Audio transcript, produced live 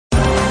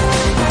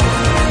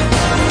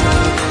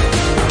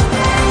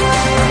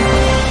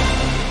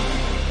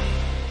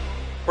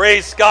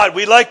Praise God.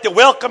 We'd like to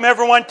welcome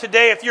everyone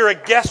today. If you're a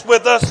guest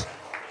with us,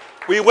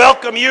 we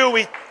welcome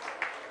you.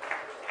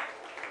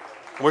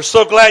 We're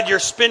so glad you're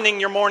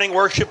spending your morning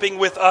worshiping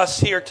with us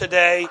here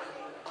today.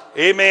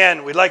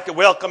 Amen. We'd like to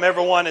welcome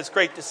everyone. It's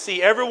great to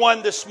see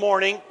everyone this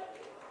morning.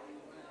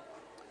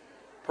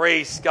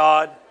 Praise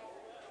God.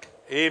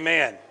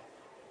 Amen.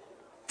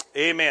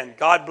 Amen.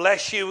 God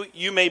bless you.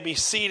 You may be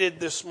seated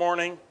this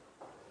morning.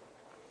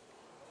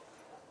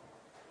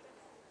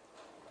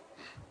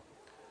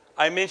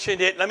 I mentioned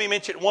it. Let me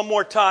mention it one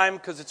more time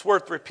because it's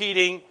worth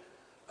repeating.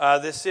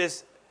 This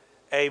is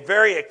a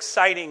very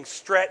exciting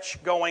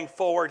stretch going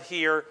forward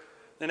here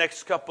the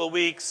next couple of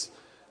weeks.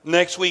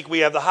 Next week we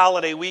have the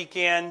holiday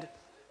weekend.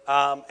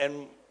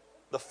 And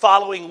the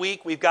following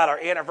week we've got our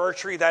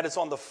anniversary. That is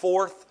on the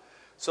 4th.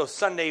 So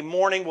Sunday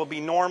morning will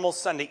be normal.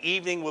 Sunday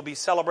evening we'll be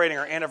celebrating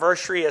our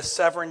anniversary as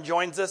Severin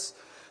joins us.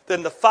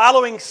 Then the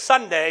following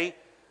Sunday,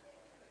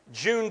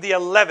 June the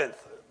 11th,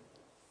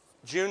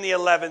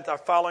 our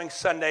following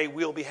Sunday,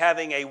 we'll be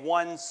having a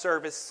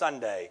one-service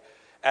Sunday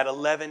at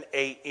 11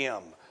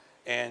 a.m.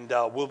 And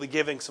we'll be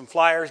getting some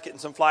flyers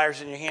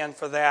in your hand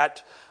for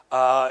that,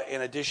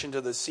 in addition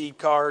to the seed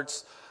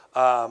cards,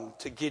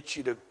 to get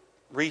you to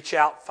reach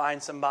out,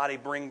 find somebody,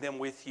 bring them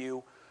with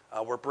you.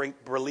 We're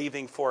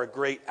believing for a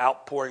great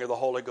outpouring of the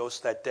Holy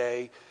Ghost that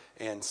day,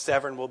 and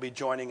Severin will be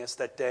joining us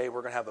that day.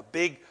 We're going to have a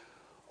big,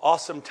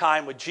 awesome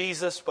time with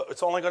Jesus, but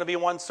it's only going to be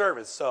one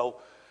service, so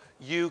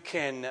you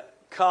can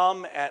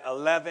come at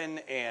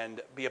 11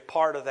 and be a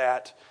part of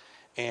that,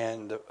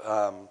 and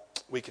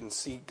we can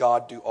see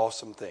God do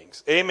awesome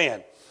things.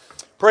 Amen.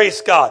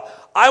 Praise God.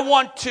 I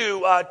want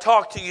to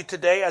talk to you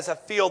today as I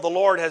feel the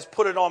Lord has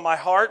put it on my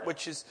heart,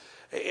 which is,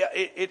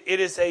 it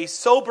is a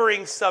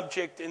sobering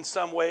subject in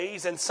some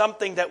ways, and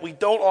something that we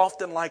don't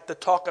often like to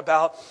talk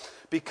about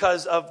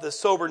because of the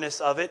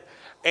soberness of it.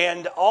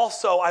 And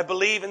also, I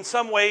believe in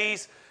some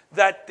ways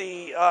that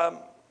the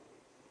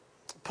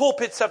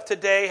pulpits of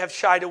today have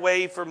shied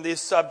away from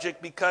this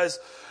subject because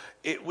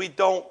you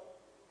don't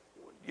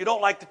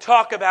like to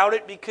talk about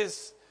it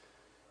because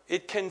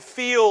it can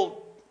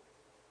feel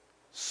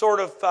sort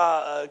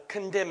of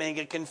condemning.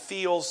 It can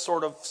feel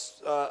sort of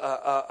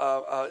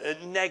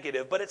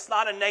negative, but it's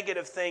not a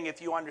negative thing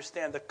if you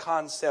understand the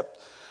concept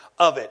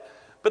of it.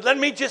 But let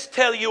me just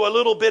tell you a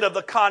little bit of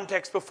the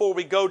context before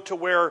we go to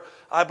where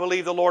I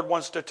believe the Lord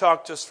wants to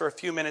talk to us for a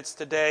few minutes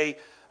today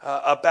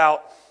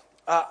about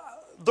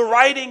the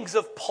writings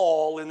of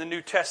Paul in the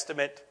New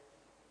Testament.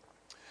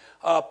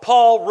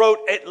 Paul wrote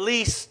at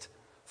least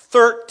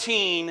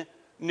 13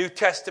 New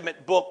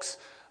Testament books.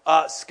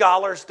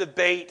 Scholars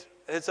debate,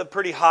 it's a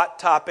pretty hot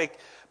topic,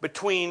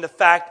 between the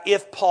fact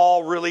if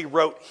Paul really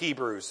wrote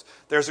Hebrews.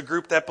 There's a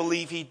group that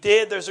believe he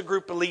did. There's a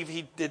group that believe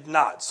he did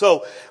not.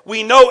 So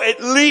we know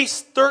at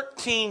least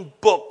 13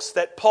 books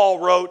that Paul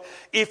wrote.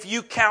 If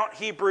you count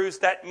Hebrews,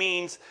 that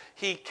means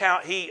he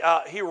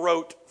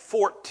wrote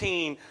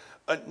 14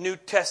 New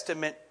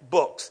Testament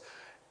books.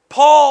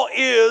 Paul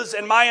is,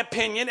 in my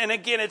opinion, and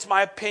again it's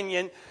my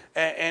opinion,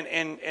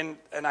 and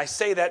I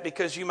say that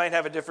because you might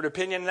have a different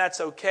opinion, and that's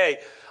okay.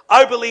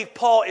 I believe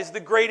Paul is the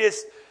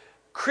greatest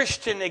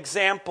Christian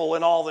example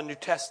in all the New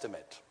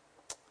Testament.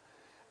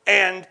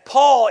 And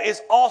Paul is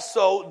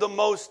also the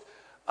most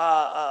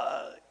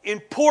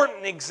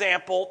important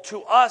example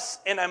to us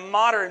in a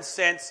modern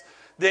sense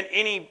than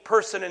any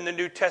person in the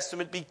New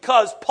Testament,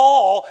 because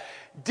Paul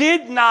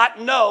did not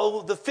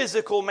know the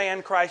physical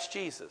man Christ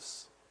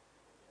Jesus.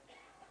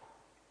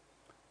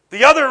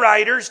 The other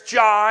writers,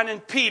 John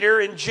and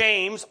Peter and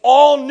James,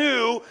 all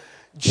knew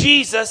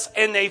Jesus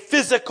in a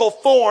physical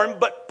form,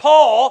 but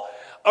Paul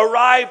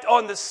arrived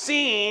on the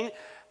scene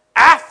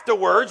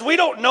afterwards. We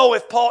don't know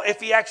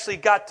if he actually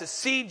got to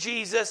see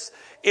Jesus,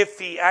 if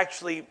he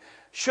actually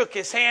shook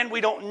his hand.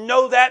 We don't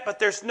know that, but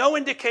there's no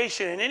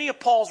indication in any of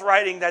Paul's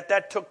writing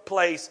that took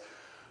place.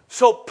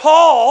 So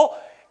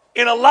Paul,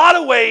 in a lot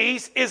of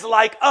ways, is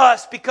like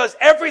us, because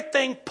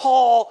everything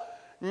Paul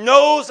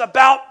knows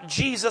about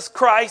Jesus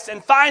Christ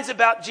and finds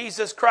about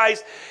Jesus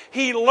Christ,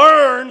 he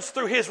learns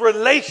through his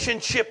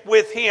relationship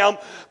with him,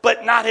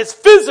 but not his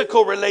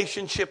physical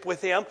relationship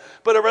with him,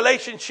 but a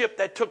relationship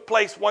that took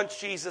place once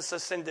Jesus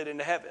ascended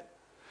into heaven.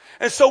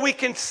 And so we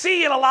can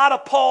see in a lot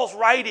of Paul's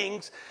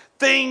writings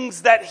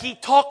things that he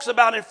talks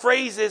about in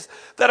phrases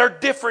that are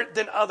different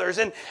than others.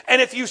 And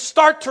if you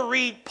start to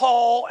read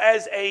Paul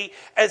as in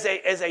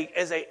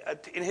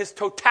his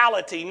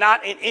totality,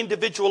 not in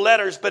individual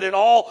letters, but in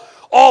all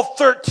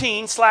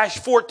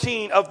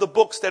 13/14 of the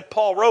books that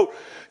Paul wrote,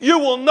 you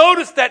will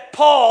notice that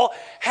Paul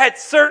had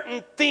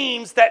certain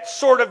themes that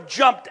sort of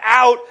jumped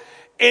out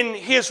in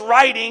his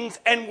writings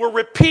and were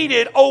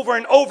repeated over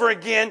and over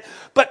again,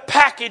 but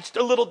packaged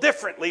a little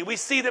differently. We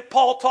see that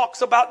Paul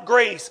talks about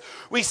grace.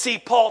 We see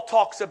Paul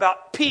talks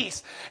about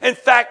peace. In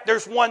fact,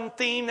 there's one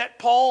theme that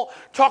Paul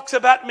talks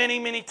about many,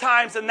 many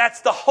times, and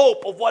that's the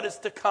hope of what is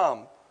to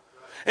come.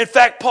 In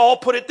fact, Paul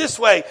put it this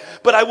way: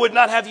 but I would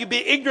not have you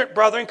be ignorant,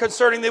 brethren,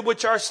 concerning them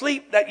which are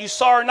asleep, that you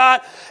sorrow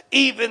not,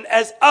 even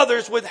as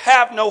others would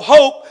have no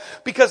hope.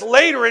 Because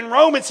later in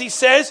Romans he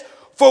says,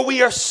 For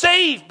we are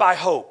saved by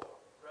hope.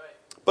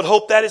 But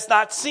hope that is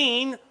not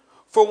seen,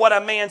 for what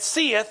a man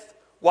seeth,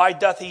 why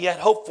doth he yet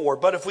hope for?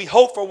 But if we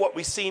hope for what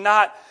we see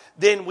not,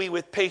 then we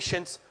with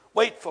patience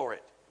wait for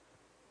it.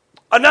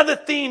 Another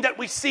theme that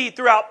we see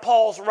throughout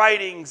Paul's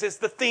writings is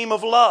the theme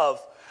of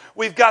love.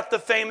 We've got the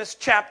famous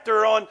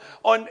chapter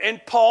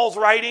in Paul's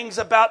writings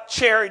about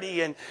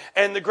charity,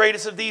 and the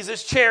greatest of these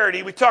is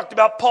charity. We talked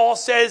about Paul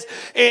says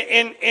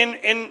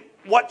in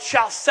what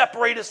shall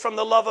separate us from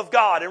the love of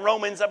God. In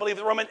Romans, I believe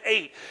it's Romans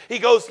 8. He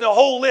goes through a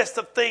whole list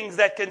of things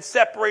that can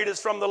separate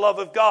us from the love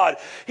of God.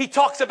 He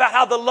talks about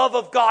how the love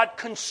of God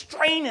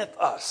constraineth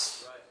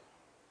us.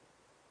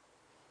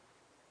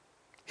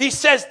 He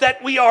says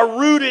that we are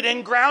rooted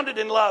and grounded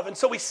in love. And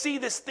so we see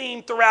this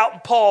theme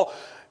throughout Paul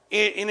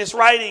in his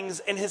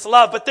writings and his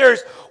love. But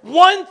there's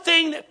one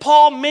thing that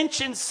Paul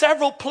mentions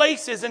several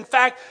places. In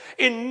fact,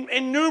 in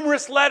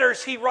numerous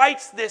letters, he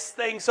writes this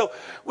thing. So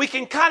we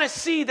can kind of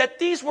see that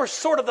these were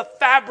sort of the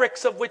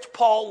fabrics of which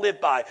Paul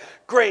lived by.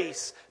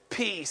 Grace,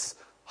 peace,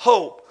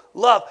 hope,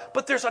 love.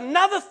 But there's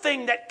another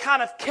thing that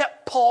kind of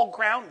kept Paul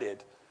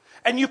grounded.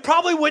 And you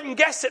probably wouldn't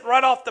guess it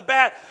right off the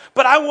bat.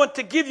 But I want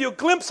to give you a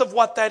glimpse of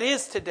what that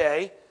is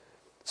today.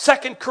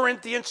 2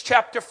 Corinthians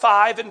chapter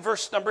 5 and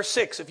verse number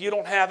 6. If you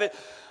don't have it,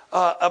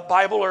 a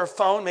Bible or a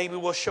phone, maybe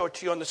we'll show it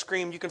to you on the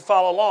screen. You can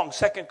follow along.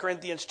 2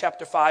 Corinthians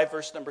chapter 5,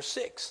 verse number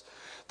 6.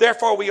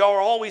 Therefore, we are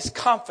always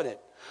confident,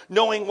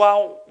 knowing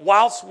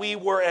whilst we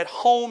were at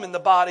home in the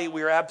body,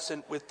 we are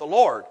absent with the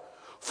Lord.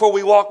 For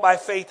we walk by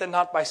faith and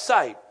not by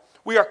sight.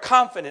 We are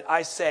confident,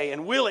 I say,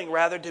 and willing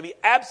rather to be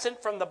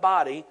absent from the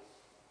body,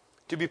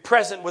 to be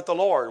present with the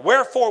Lord.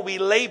 Wherefore we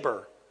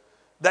labor,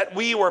 that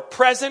we were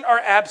present or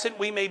absent,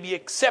 we may be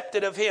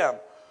accepted of Him.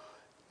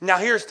 Now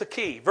here's the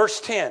key. Verse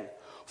 10.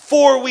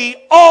 For we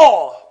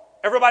all,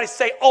 everybody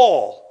say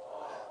all.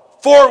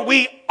 For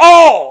we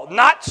all,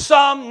 not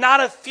some, not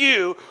a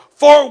few,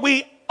 for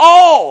we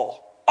all.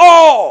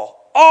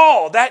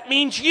 That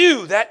means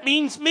you, that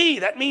means me,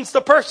 that means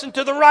the person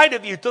to the right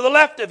of you, to the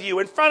left of you,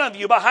 in front of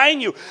you,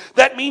 behind you.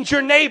 That means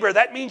your neighbor,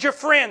 that means your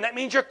friend, that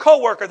means your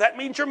coworker, that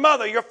means your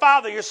mother, your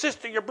father, your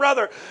sister, your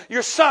brother,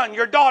 your son,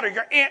 your daughter,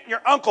 your aunt,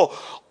 your uncle.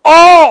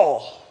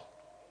 All.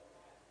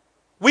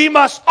 We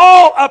must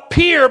all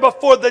appear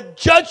before the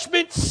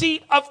judgment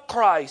seat of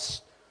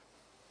Christ,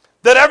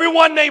 that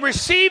everyone may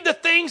receive the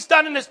things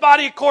done in his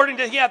body according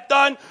to he hath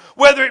done,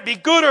 whether it be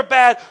good or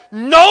bad,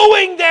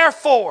 knowing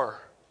therefore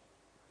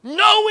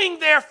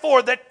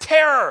that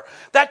terror,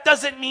 that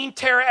doesn't mean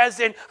terror as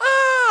in,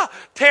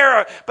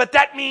 terror, but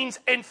that means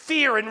in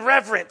fear and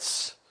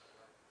reverence.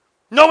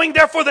 Knowing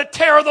therefore the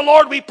terror of the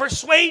Lord, we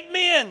persuade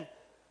men,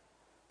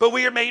 but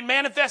we are made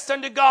manifest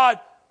unto God,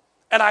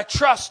 and I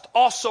trust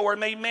also are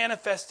made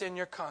manifest in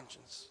your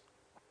conscience.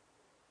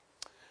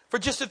 For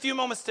just a few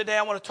moments today,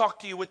 I want to talk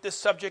to you with this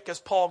subject as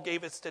Paul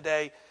gave us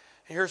today.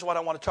 And here's what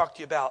I want to talk to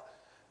you about.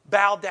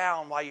 Bow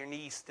down while your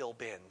knees still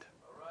bend.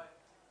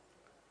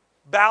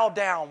 Bow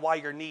down while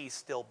your knees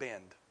still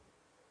bend.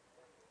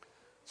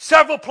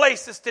 Several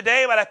places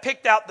today, but I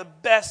picked out the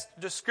best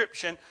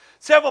description.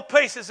 Several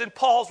places in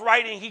Paul's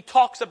writing, he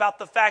talks about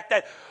the fact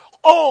that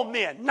all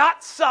men,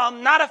 not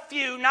some, not a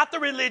few, not the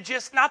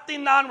religious, not the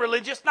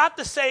non-religious, not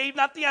the saved,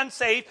 not the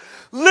unsaved.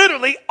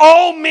 Literally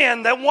all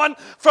men, that one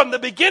from the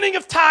beginning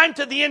of time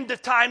to the end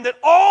of time, that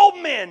all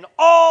men,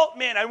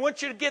 I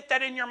want you to get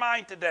that in your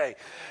mind today.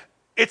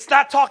 It's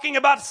not talking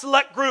about a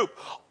select group.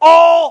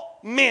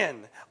 All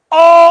men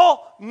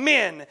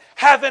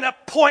have an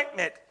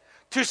appointment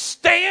to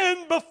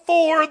stand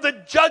before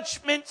the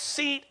judgment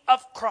seat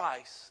of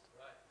Christ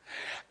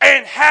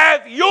and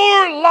have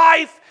your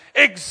life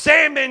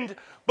examined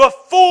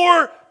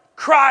before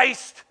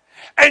Christ,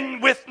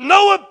 and with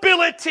no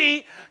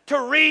ability to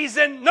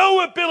reason,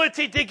 no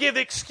ability to give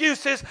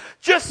excuses,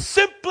 just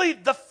simply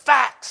the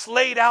facts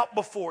laid out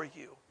before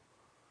you.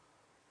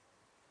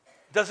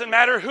 Doesn't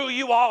matter who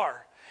you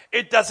are.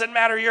 It doesn't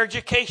matter your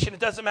education. It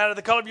doesn't matter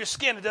the color of your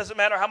skin. It doesn't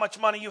matter how much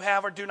money you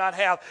have or do not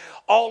have.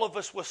 All of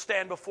us will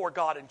stand before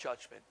God in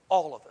judgment.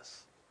 All of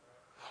us.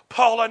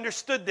 Paul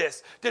understood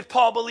this. Did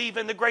Paul believe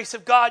in the grace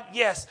of God?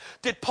 Yes.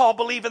 Did Paul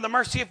believe in the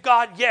mercy of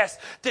God? Yes.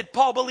 Did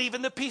Paul believe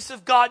in the peace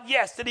of God?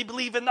 Yes. Did he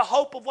believe in the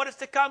hope of what is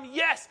to come?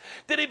 Yes.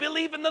 Did he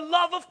believe in the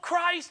love of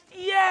Christ?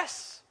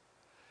 Yes.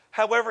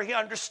 However, he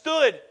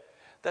understood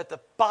that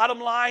the bottom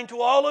line to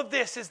all of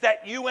this is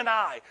that you and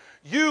I,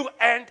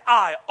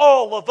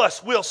 all of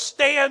us will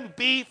stand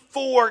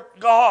before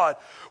God.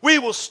 We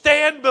will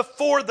stand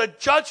before the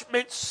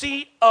judgment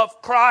seat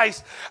of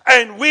Christ,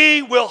 and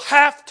we will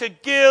have to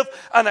give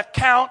an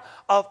account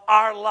of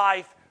our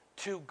life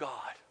to God.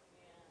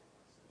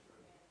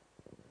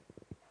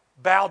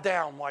 Bow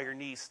down while your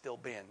knees still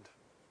bend.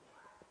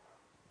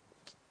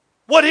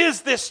 What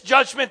is this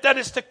judgment that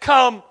is to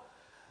come?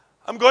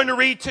 I'm going to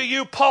read to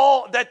you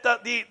Paul that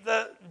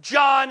the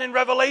John in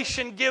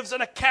Revelation gives an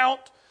account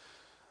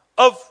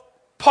of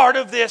part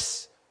of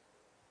this.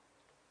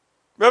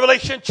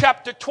 Revelation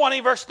chapter 20,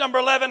 verse number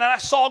 11. And I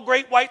saw a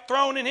great white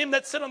throne, and him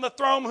that sat on the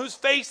throne, whose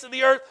face of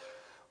the earth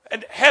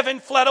and heaven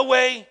fled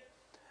away.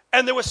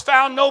 and there was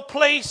found no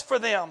place for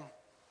them.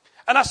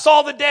 And I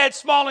saw the dead,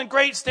 small and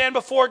great, stand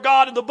before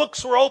God, and the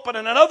books were open,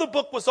 and another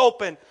book was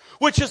open,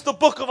 which is the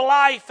book of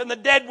life, and the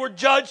dead were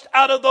judged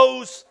out of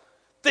those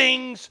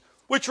things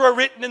which were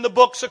written in the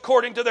books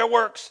according to their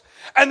works.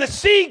 And the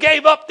sea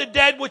gave up the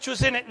dead which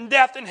was in it, and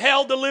death and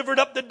hell delivered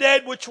up the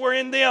dead which were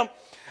in them.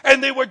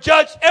 And they were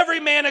judged every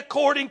man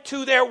according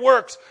to their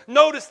works.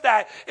 Notice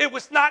that. It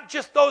was not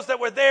just those that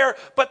were there,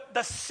 but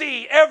the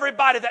sea.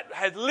 Everybody that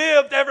has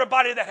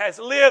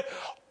lived,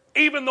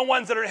 even the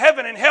ones that are in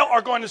heaven and hell,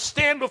 are going to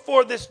stand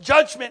before this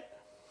judgment.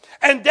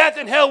 And death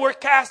and hell were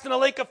cast in a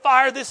lake of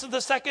fire. This is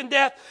the second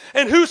death.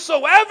 And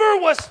whosoever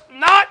was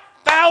not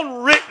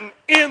found written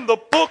in the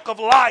book of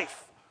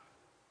life,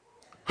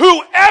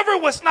 whoever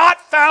was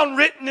not found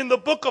written in the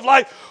book of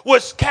life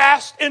was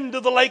cast into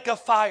the lake of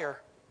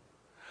fire.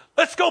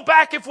 Let's go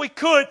back, if we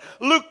could,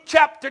 Luke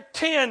chapter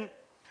 10.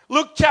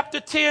 Luke chapter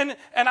 10,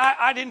 and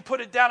I didn't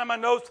put it down in my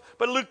notes,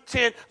 but Luke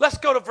 10. Let's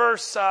go to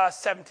verse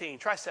 17.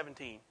 Try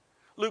 17.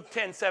 Luke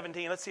 10,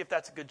 17. Let's see if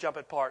that's a good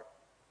jumping part.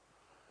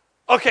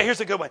 Okay, here's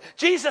a good one.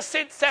 Jesus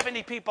sent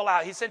 70 people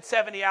out. He sent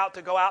 70 out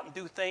to go out and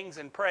do things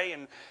and pray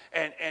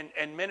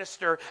and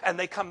minister, and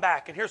they come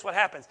back. And here's what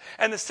happens.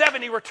 And the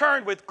 70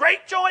 returned with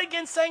great joy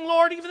again, saying,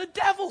 Lord, even the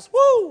devils,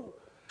 woo!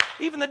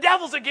 Even the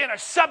devils again are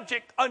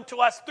subject unto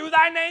us through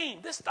thy name.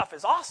 This stuff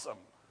is awesome.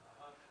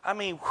 I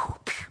mean,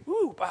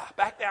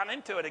 back down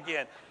into it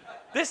again.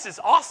 This is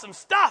awesome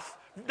stuff.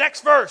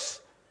 Next verse.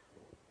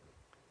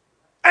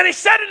 And he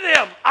said to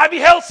them, I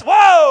beheld,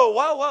 whoa,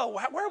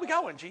 where are we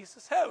going,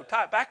 Jesus?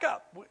 Back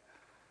up.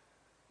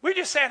 We're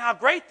just saying how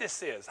great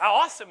this is, how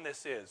awesome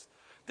this is.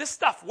 This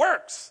stuff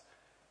works.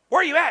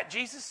 Where are you at,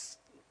 Jesus?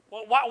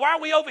 Well, why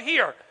are we over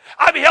here?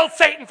 I beheld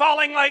Satan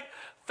falling like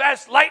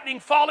fast lightning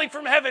falling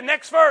from heaven.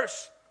 Next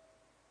verse.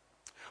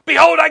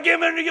 Behold, I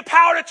give unto you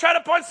power to tread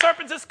upon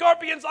serpents and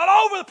scorpions,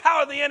 all over the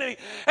power of the enemy.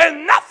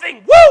 And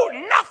nothing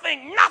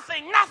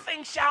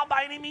shall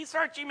by any means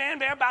hurt you, man.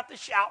 They're about to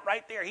shout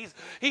right there.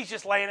 He's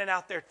just laying it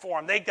out there for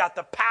them. They got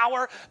the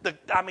power.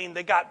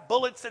 They got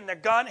bullets in their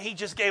gun. He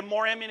just gave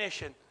more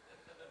ammunition.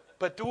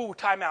 But,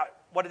 time out.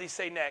 What did he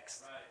say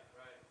next?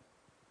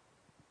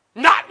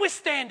 Right.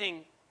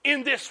 Notwithstanding,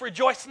 in this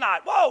rejoice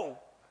not. Whoa.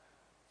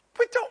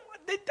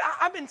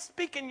 I've been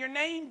speaking your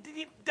name.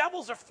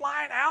 Devils are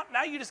flying out.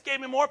 Now you just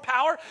gave me more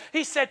power.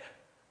 He said,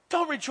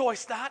 don't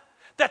rejoice not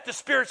that the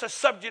spirits are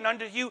subject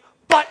unto you,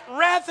 but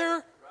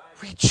rather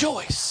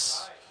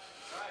rejoice.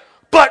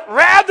 But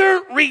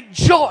rather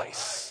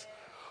rejoice.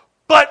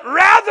 But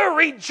rather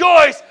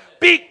rejoice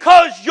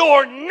because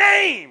your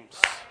names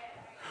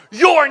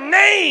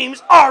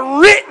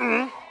are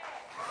written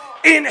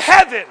in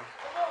heaven.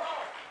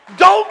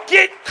 Don't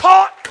get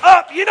caught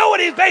up. You know what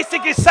he's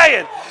basically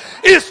saying?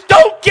 Is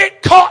don't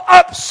get caught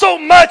up so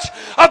much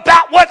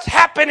about what's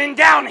happening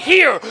down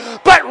here,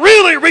 but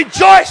really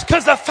rejoice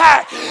because the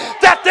fact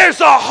that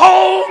there's a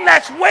home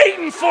that's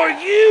waiting for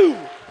you.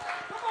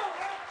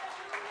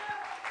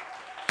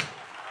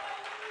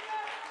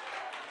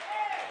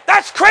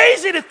 That's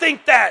crazy to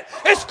think that.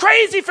 It's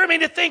crazy for me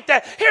to think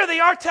that. Here they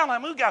are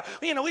telling him,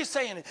 we're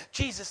saying in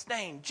Jesus'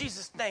 name,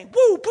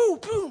 woo, boo,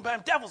 boom,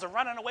 but devils are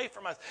running away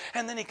from us.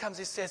 And then he comes,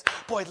 he says,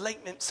 boy,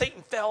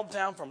 Satan fell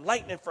down from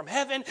lightning from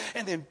heaven,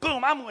 and then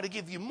boom, I'm going to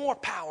give you more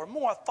power,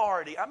 more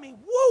authority. I mean,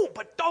 woo,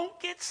 but don't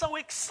get so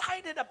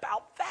excited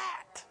about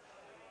that.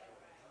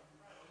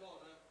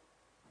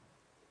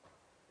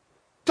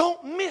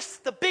 Don't miss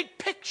the big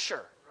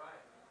picture.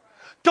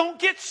 Don't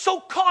get so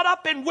caught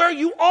up in where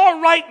you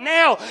are right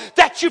now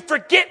that you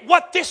forget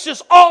what this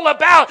is all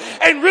about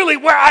and really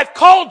where I've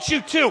called you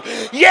to.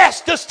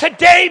 Yes, does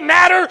today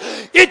matter?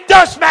 It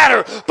does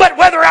matter. But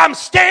whether I'm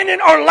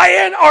standing or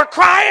laying or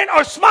crying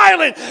or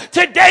smiling,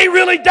 today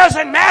really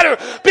doesn't matter,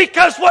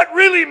 because what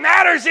really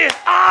matters is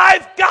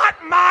I've got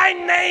my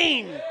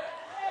name.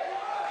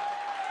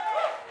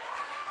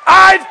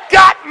 I've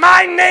got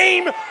my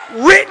name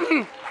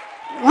written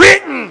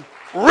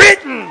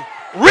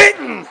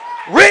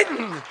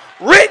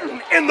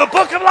in the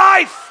book of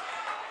life.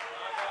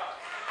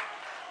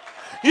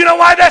 You know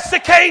why that's the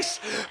case?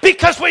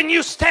 Because when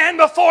you stand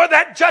before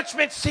that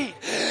judgment seat,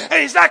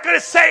 and he's not going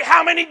to say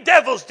how many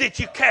devils did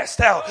you cast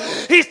out.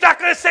 He's not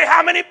going to say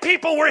how many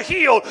people were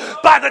healed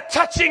by the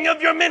touching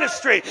of your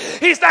ministry.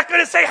 He's not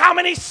going to say how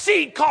many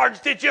seed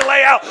cards did you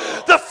lay out.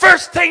 The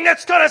first thing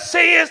that's going to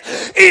say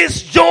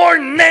is your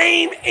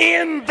name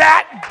in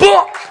that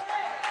book.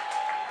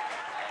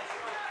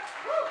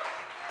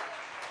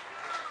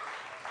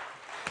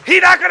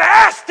 He's not going to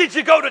ask, did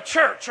you go to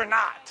church or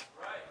not?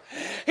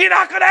 He's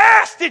not going to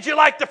ask, did you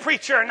like the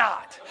preacher or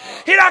not?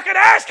 He's not going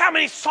to ask, how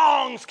many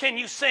songs can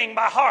you sing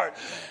by heart?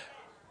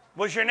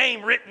 Was your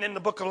name written in the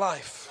book of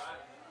life?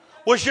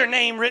 Was your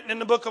name written in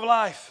the book of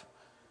life?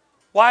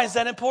 Why is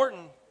that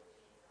important?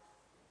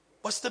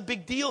 What's the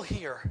big deal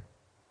here?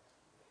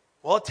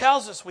 Well, it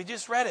tells us, we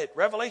just read it,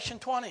 Revelation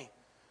 20.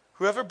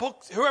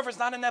 Whoever's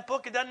not in that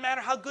book, it doesn't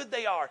matter how good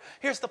they are.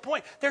 Here's the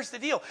point. There's the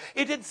deal.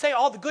 It didn't say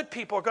all the good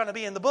people are going to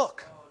be in the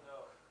book.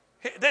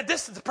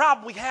 This is the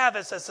problem we have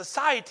as a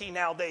society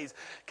nowadays.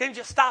 Can you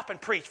just stop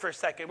and preach for a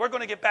second? We're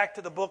going to get back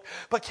to the book,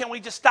 but can we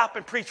just stop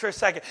and preach for a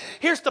second?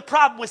 Here's the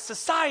problem with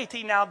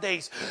society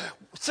nowadays.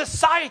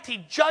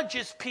 Society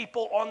judges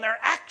people on their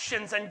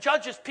actions and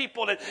judges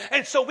people,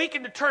 and so we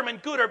can determine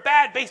good or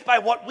bad based by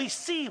what we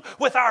see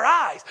with our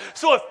eyes.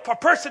 So if a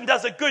person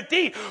does a good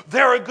deed,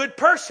 they're a good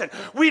person.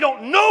 We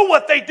don't know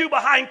what they do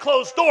behind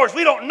closed doors.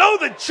 We don't know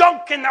the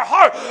junk in their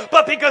heart,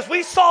 but because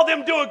we saw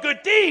them do a good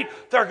deed,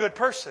 they're a good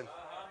person.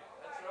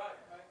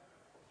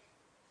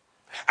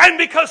 And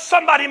because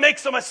somebody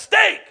makes a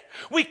mistake,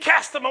 we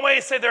cast them away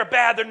and say they're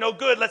bad, they're no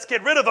good, let's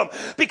get rid of them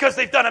because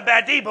they've done a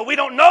bad deed. But we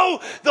don't know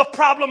the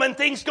problem and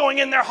things going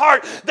in their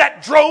heart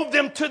that drove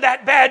them to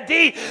that bad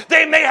deed.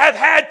 They may have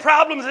had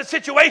problems and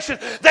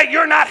situations that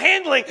you're not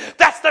handling.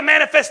 That's the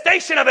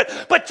manifestation of it.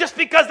 But just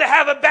because they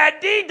have a bad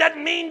deed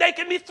doesn't mean they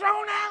can be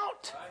thrown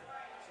out.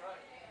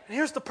 And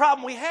here's the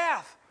problem we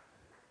have,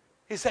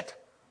 is that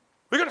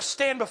we're going to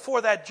stand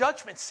before that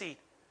judgment seat.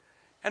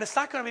 And it's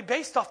not going to be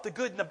based off the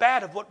good and the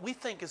bad of what we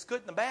think is good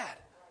and the bad.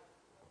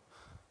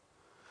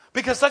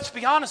 Because let's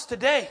be honest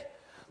today,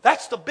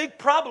 that's the big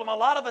problem a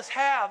lot of us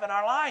have in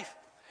our life,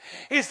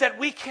 is that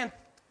we can't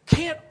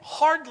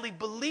hardly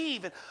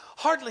believe and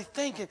hardly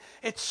think. And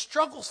it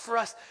struggles for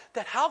us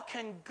that how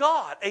can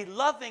God, a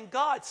loving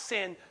God,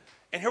 send,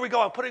 and here we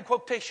go, I'll put it in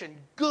quotation,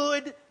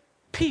 good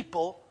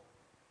people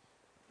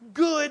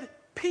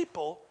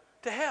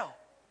to hell.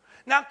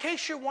 Now, in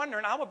case you're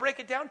wondering, I will break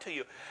it down to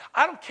you.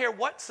 I don't care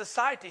what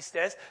society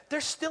says. There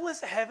still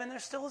is a heaven. There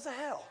still is a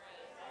hell.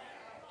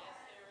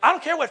 I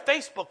don't care what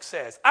Facebook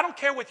says. I don't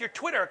care what your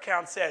Twitter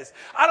account says.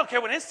 I don't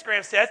care what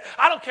Instagram says.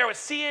 I don't care what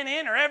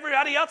CNN or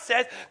everybody else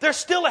says. There's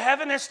still a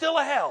heaven. There's still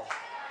a hell.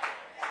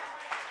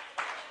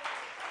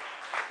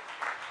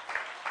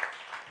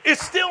 It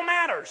still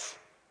matters.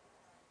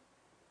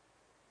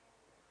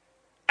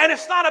 And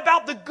it's not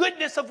about the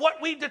goodness of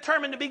what we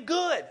determine to be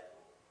good.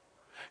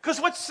 Because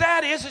what's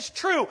sad is, it's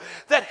true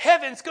that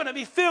heaven's going to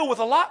be filled with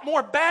a lot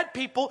more bad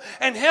people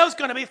and hell's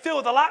going to be filled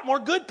with a lot more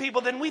good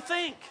people than we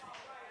think.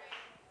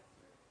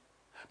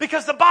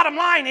 Because the bottom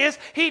line is,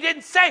 he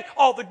didn't say,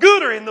 all the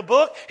good are in the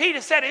book. He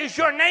just said, is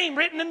your name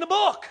written in the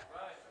book?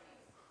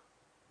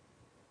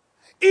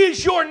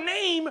 Is your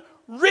name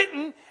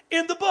written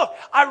in the book?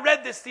 I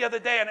read this the other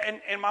day,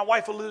 and my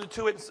wife alluded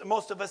to it.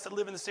 Most of us that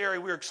live in this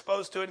area, we were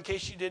exposed to it. In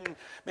case you didn't,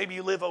 maybe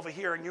you live over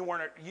here and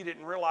you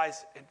didn't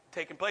realize it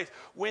taking place.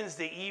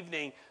 Wednesday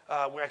evening,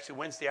 actually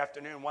Wednesday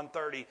afternoon,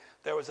 1:30,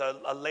 there was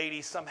a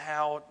lady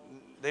somehow,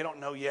 they don't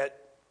know yet,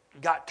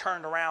 got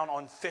turned around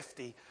on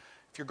 50.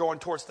 If you're going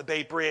towards the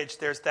Bay Bridge,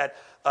 there's that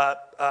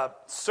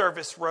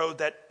service road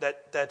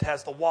that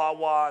has the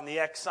Wawa and the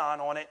Exxon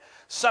on it.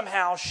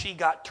 Somehow she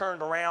got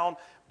turned around.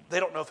 They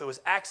don't know if it was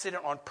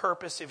accident on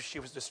purpose, if she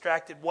was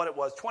distracted, what it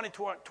was.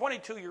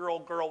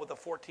 22-year-old girl with a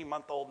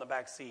 14-month-old in the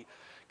back seat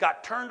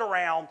got turned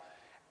around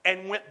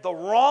and went the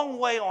wrong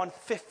way on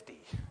 50.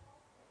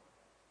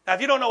 Now,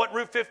 if you don't know what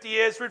Route 50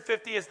 is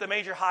the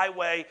major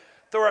highway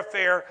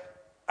thoroughfare.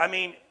 I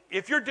mean,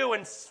 if you're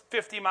doing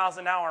 50 miles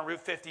an hour on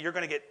Route 50, you're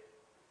going to get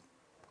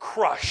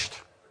crushed.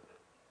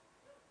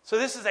 So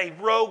this is a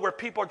road where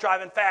people are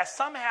driving fast.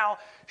 Somehow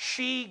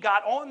she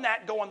got on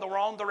that going the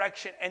wrong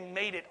direction and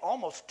made it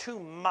almost 2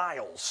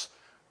 miles,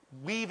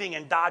 weaving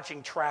and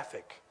dodging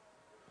traffic.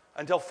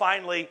 Until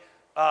finally,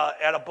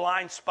 at a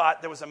blind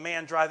spot, there was a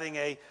man driving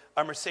a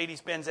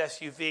Mercedes-Benz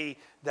SUV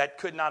that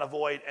could not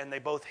avoid, and they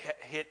both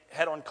hit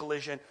head-on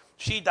collision.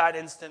 She died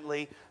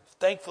instantly.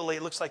 Thankfully,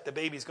 it looks like the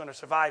baby's going to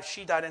survive.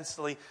 She died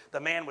instantly. The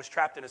man was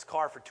trapped in his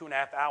car for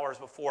 2.5 hours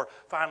before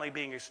finally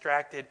being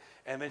extracted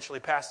and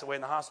eventually passed away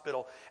in the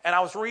hospital. And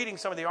I was reading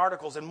some of the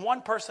articles, and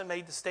one person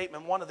made the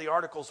statement. One of the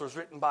articles was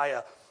written by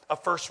a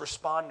first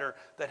responder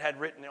that had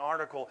written the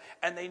article,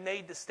 and they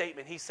made the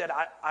statement. He said,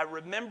 I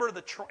remember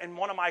in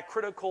one of my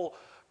critical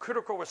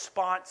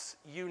response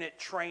unit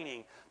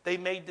training, they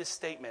made this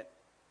statement.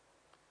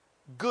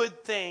 Bad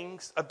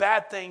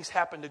things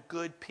happen to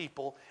good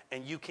people,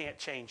 and you can't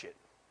change it.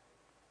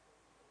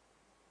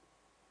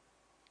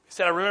 He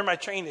said, I remember my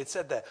training, it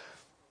said that.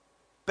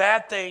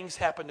 Bad things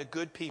happen to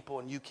good people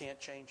and you can't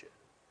change it.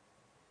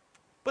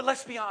 But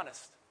let's be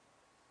honest.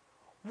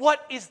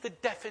 What is the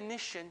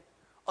definition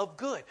of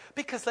good?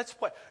 Because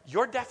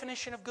your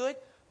definition of good,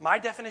 my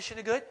definition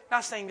of good,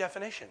 not the same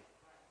definition.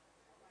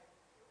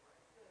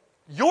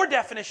 Your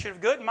definition of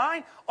good,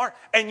 mine aren't.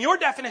 And your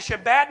definition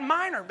of bad,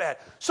 mine are bad.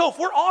 So if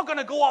we're all going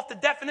to go off the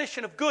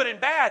definition of good and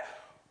bad,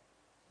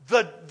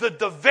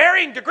 the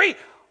varying degree,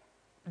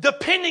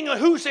 depending on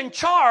who's in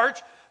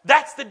charge,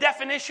 that's the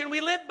definition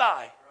we live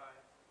by.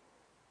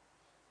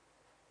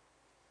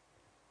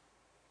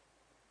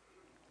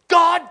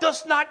 God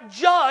does not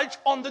judge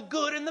on the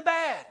good and the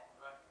bad.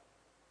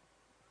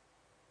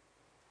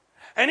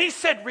 And he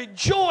said,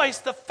 rejoice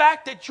the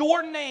fact that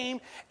your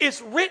name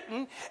is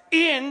written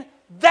in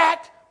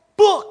that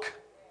book.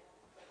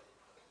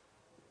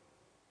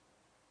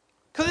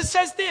 Because it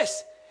says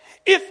this,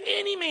 if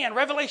any man,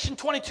 Revelation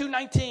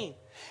 22:19,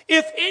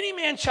 if any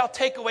man shall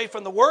take away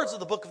from the words of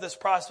the book of this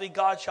prophecy,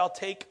 God shall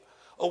take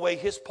away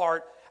his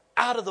part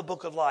out of the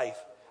book of life,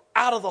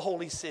 out of the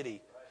holy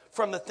city,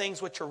 from the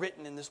things which are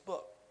written in this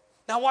book.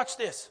 Now watch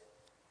this.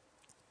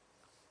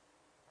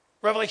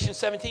 Revelation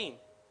 17.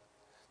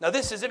 Now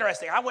this is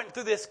interesting. I went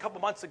through this a couple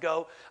months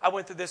ago. I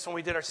went through this when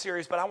we did our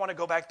series, but I want to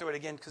go back through it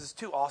again because it's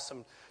too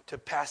awesome to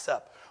pass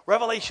up.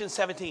 Revelation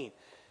 17,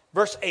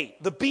 verse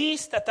 8. The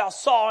beast that thou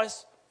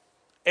sawest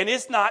and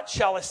is not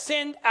shall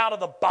ascend out of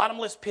the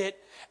bottomless pit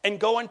and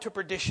go into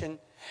perdition,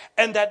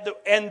 and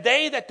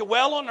they that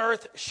dwell on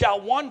earth shall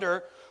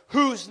wonder,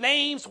 whose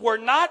names were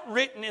not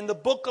written in the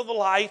book of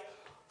life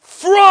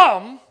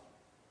from,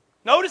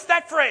 notice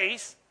that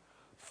phrase,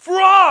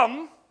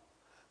 from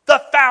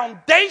the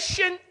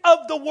foundation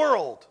of the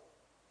world.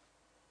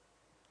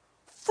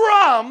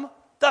 From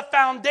the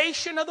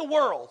foundation of the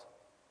world.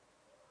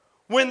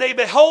 When they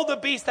behold the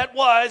beast that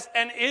was,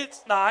 and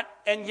is not,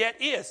 and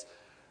yet is.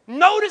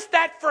 Notice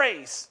that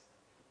phrase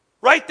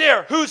right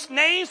there, whose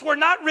names were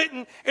not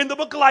written in the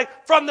book of life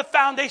from the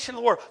foundation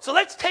of the world. So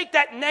let's take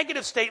that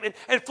negative statement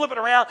and flip it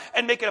around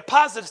and make it a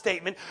positive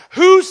statement.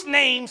 Whose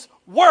names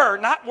were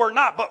not,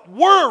 but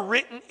were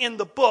written in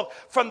the book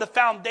from the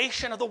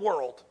foundation of the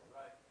world.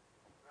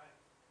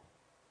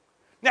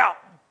 Now,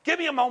 give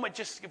me a moment,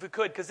 just if we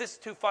could, because this is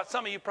too fun.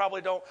 Some of you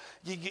probably don't.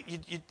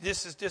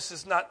 This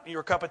is not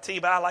your cup of tea,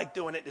 but I like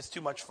doing it. It's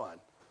too much fun.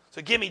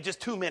 So give me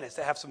just 2 minutes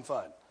to have some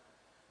fun.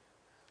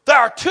 There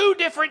are two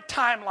different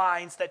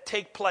timelines that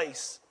take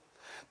place.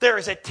 There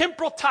is a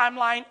temporal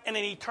timeline and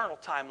an eternal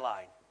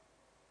timeline.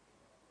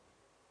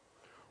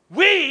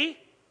 We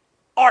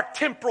are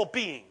temporal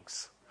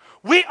beings.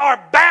 We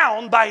are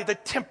bound by the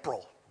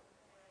temporal.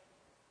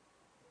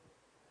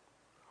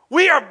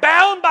 We are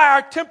bound by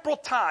our temporal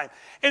time.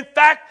 In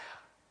fact,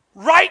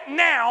 right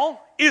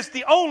now is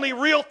the only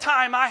real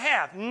time I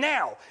have.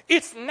 Now.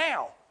 It's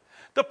now.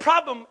 The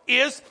problem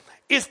is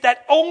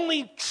that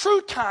only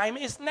true time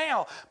is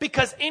now.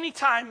 Because any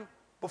time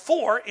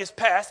before is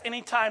past,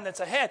 any time that's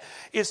ahead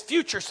is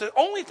future. So the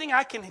only thing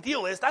I can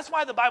deal is, that's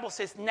why the Bible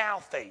says now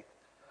faith.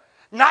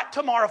 Not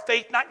tomorrow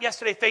faith, not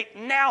yesterday faith,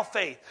 now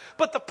faith.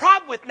 But the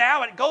problem with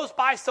now, and it goes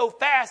by so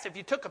fast, if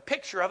you took a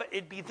picture of it,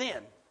 it'd be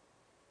then.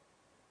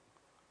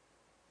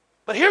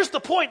 But here's the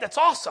point that's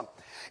awesome,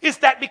 is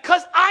that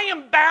because I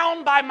am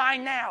bound by my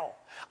now,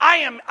 I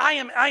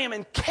am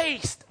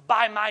encased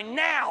by my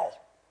now,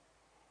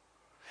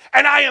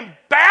 and I am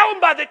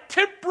bound by the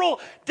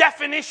temporal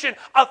definition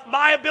of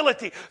my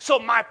ability. So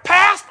my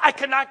past I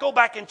cannot go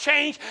back and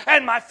change,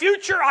 and my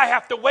future I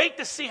have to wait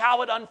to see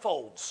how it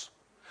unfolds.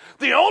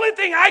 The only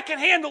thing I can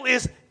handle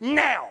is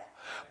now.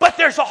 But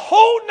there's a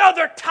whole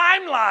nother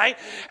timeline,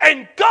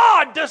 and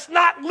God does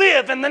not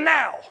live in the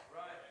now.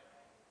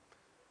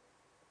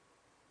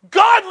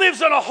 God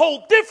lives on a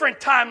whole different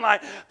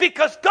timeline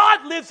because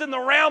God lives in the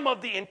realm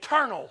of the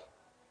eternal.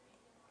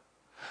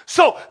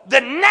 So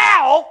the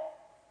now,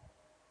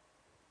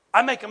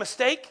 I make a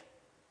mistake,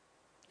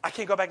 I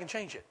can't go back and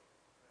change it.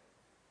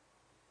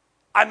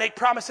 I make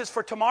promises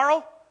for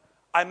tomorrow,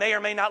 I may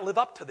or may not live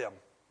up to them.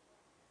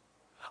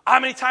 How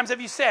many times have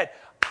you said,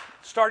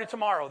 starting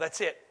tomorrow, that's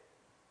it.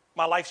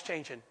 My life's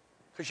changing.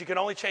 Because you can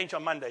only change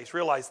on Mondays.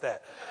 Realize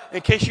that.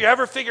 In case you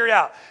ever figure it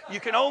out.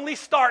 You can only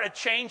start a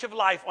change of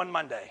life on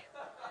Monday.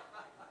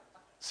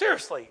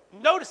 Seriously.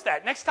 Notice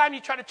that. Next time you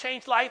try to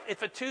change life,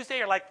 if it's a Tuesday,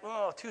 you're like,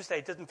 oh,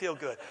 Tuesday doesn't feel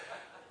good.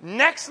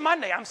 Next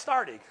Monday, I'm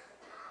starting.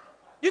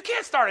 You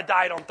can't start a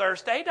diet on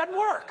Thursday. It doesn't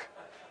work.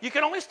 You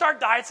can only start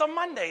diets on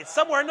Monday. It's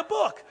somewhere in the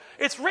book.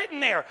 It's written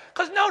there.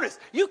 Because notice,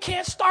 you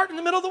can't start in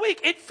the middle of the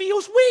week. It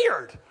feels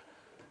weird.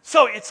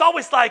 So it's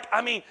always like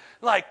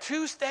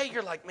Tuesday,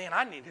 you're like, man,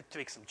 I need to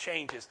make some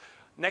changes.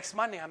 Next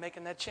Monday, I'm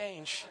making that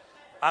change.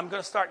 I'm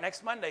going to start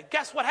next Monday.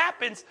 Guess what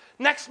happens?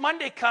 Next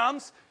Monday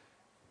comes,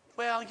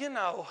 well,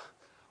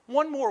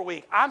 one more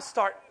week.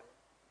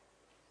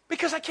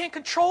 Because I can't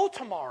control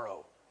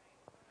tomorrow.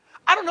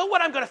 I don't know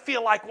what I'm going to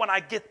feel like when I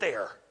get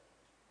there.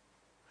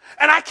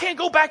 And I can't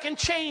go back and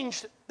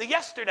change the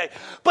yesterday.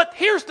 But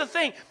here's the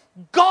thing.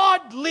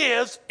 God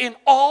lives in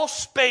all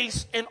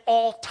space and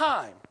all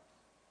time.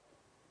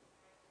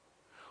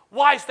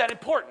 Why is that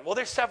important? Well,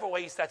 there's several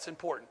ways that's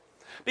important.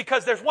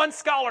 Because there's one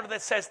scholar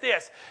that says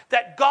this,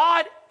 that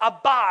God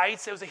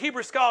abides, it was a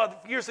Hebrew scholar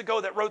years ago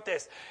that wrote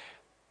this,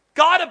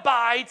 God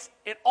abides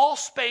in all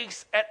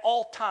space at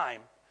all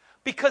time.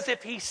 Because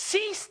if he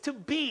ceased to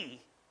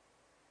be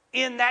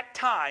in that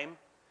time,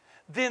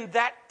 then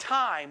that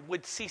time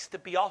would cease to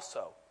be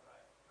also.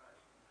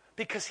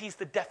 Because he's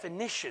the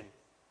definition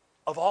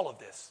of all of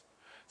this.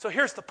 So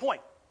here's the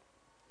point.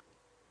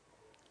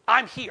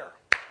 I'm here.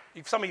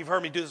 Some of you have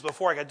heard me do this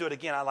before. I got to do it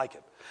again. I like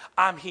it.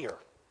 I'm here.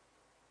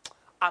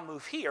 I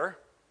move here.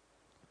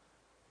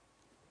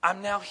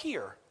 I'm now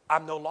here.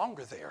 I'm no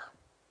longer there.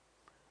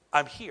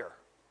 I'm here.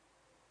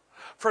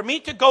 For me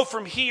to go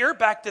from here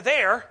back to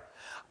there,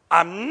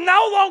 I'm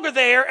no longer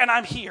there and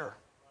I'm here.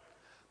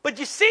 But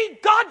you see,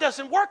 God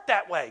doesn't work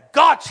that way.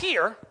 God's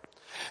here.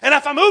 And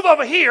if I move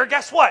over here,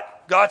 guess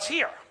what? God's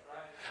here.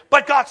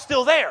 But God's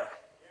still there.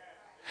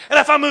 And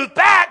if I move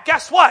back,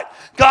 guess what?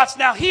 God's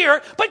now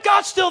here, but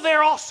God's still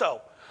there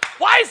also.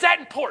 Why is that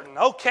important?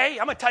 Okay,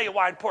 I'm going to tell you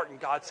why important.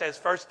 God says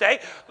first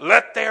day,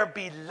 let there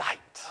be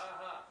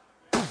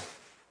light.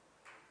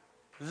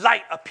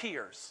 Light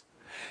appears.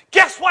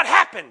 Guess what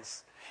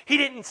happens? He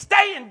didn't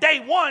stay in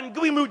day 1.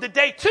 We moved to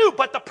day 2.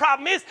 But the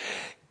problem is,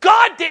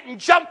 God didn't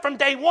jump from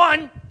day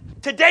 1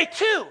 to day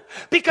 2.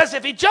 Because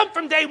if he jumped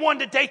from day 1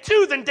 to day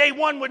 2, then day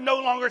 1 would no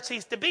longer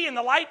cease to be. And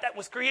the light that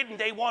was created in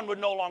day 1 would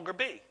no longer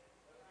be.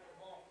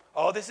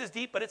 Oh, this is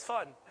deep, but it's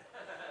fun.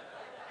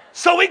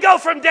 So we go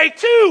from day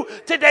 2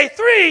 to day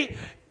 3.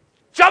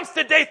 Jumps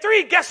to day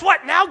 3. Guess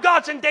what? Now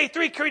God's in day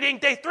 3 creating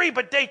day 3,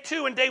 but day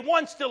 2 and day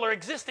 1 still are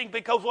existing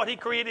because what he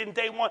created in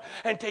day 1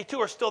 and day 2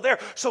 are still there.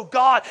 So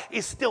God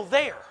is still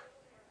there.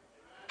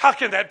 How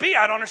can that be?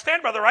 I don't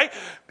understand, brother, right?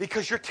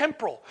 Because you're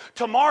temporal.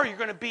 Tomorrow you're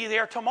going to be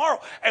there tomorrow.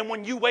 And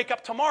when you wake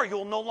up tomorrow,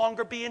 you'll no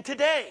longer be in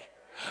today.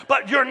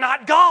 But you're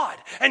not God.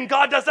 And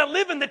God doesn't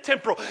live in the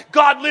temporal.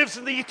 God lives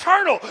in the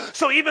eternal.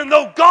 So even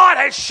though God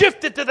has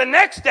shifted to the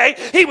next day,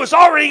 he was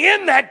already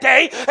in that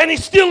day and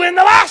he's still in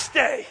the last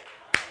day.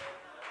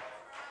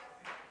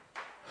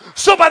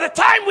 So by the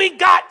time we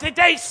got to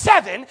day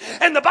 7,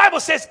 and the Bible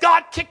says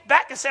God kicked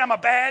back and said, I'm a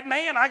bad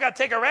man, I got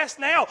to take a rest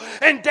now.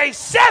 And day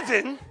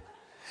 7,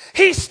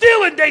 he's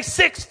still in day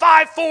 6,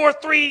 5, 4,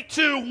 3,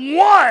 2,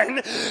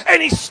 1,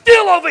 and he's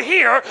still over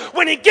here.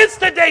 When he gets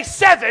to day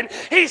 7,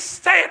 he's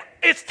saying,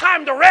 it's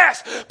time to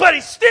rest, but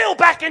he's still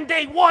back in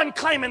day 1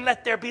 claiming,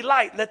 let there be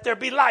light, let there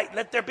be light,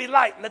 let there be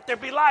light, let there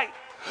be light.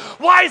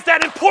 Why is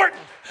that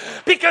important?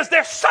 Because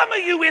there's some of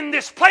you in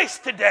this place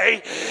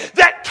today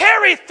that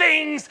carry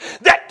things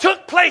that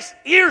took place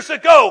years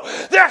ago.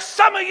 There are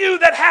some of you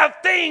that have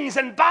things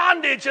and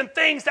bondage and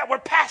things that were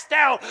passed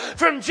down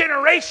from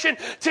generation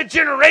to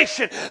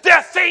generation. There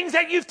are things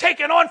that you've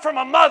taken on from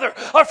a mother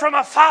or from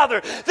a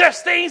father.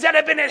 There's things that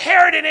have been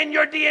inherited in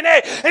your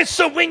DNA. And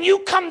so when you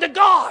come to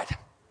God,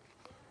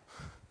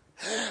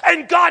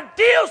 and God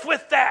deals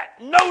with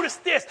that. Notice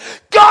this.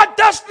 God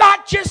does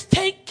not just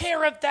take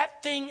care of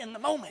that thing in the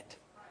moment.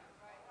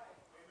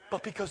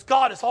 But because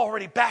God is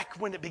already back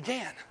when it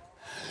began,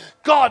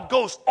 God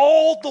goes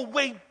all the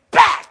way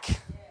back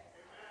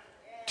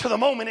to the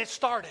moment it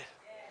started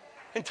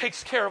and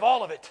takes care of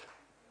all of it.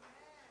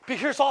 But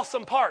here's the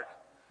awesome part.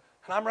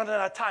 And I'm running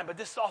out of time, but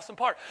this is the awesome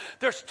part.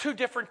 There's 2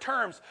 different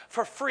terms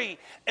for free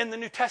in the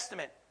New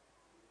Testament.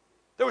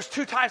 There was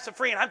 2 types of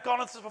free, and I've gone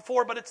on this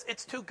before, but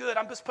it's too good.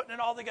 I'm just putting it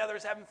all together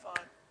as having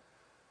fun.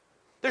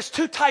 There's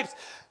 2 types.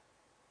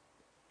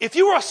 If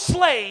you were a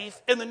slave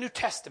in the New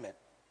Testament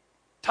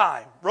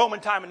time, Roman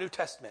time and New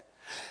Testament,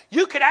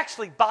 you could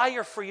actually buy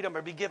your freedom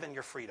or be given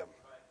your freedom.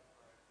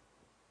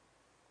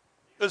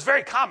 It was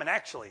very common,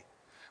 actually.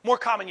 More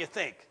common you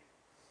think.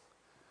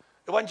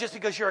 It wasn't just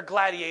because you're a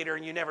gladiator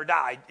and you never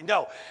died.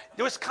 No,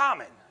 it was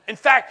common. In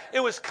fact, it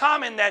was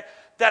common that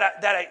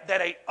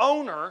a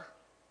owner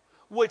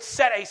would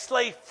set a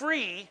slave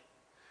free,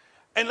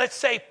 and let's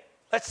say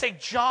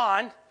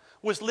John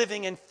was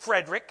living in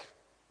Frederick,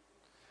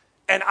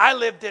 and I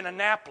lived in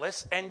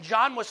Annapolis, and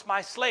John was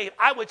my slave.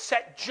 I would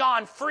set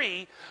John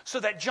free so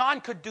that John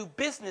could do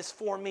business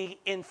for me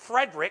in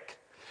Frederick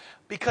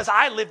because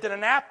I lived in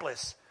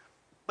Annapolis.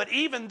 But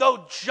even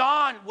though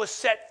John was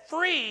set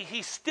free,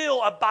 he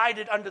still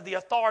abided under the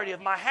authority of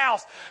my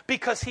house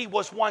because he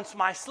was once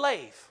my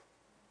slave.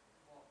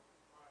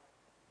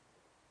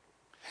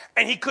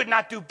 And he could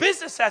not do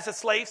business as a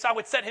slave, so I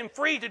would set him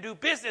free to do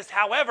business.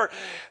 However,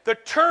 the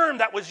term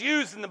that was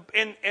used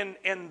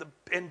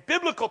in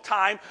biblical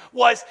time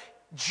was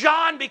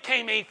John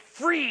became a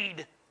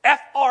freed,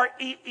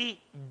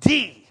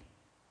 F-R-E-E-D,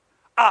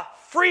 a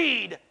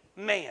freed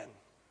man.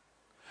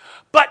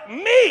 But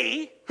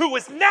me, who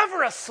was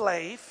never a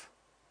slave,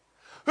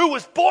 who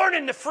was born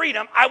into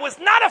freedom, I was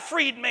not a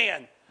freed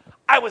man.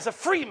 I was a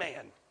free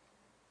man.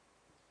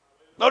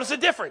 Notice the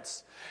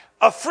difference.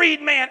 A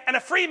freed man and a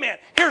free man.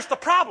 Here's the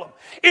problem.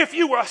 If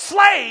you were a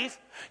slave,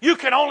 you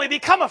could only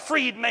become a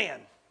freed man.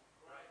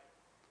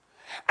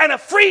 And a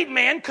freed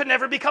man could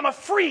never become a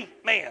free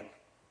man.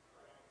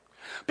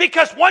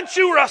 Because once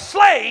you were a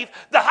slave,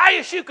 the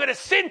highest you could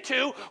ascend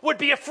to would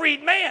be a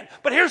freed man.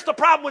 But here's the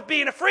problem with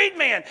being a freed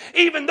man.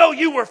 Even though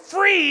you were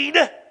freed,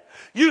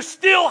 you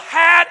still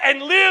had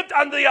and lived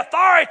under the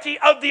authority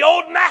of the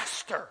old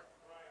master.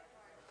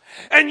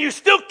 And you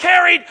still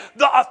carried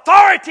the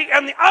authority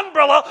and the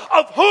umbrella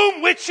of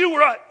whom which you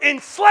were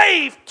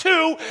enslaved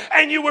to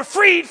and you were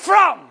freed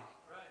from.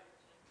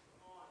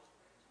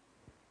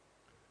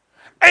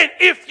 And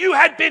if you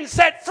had been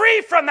set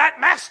free from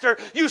that master,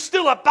 you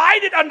still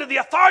abided under the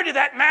authority of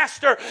that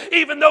master,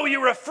 even though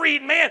you were a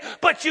freed man.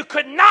 But you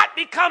could not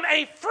become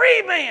a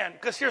free man.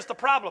 Because here's the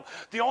problem.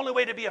 The only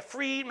way to be a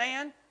free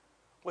man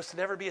was to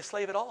never be a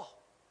slave at all.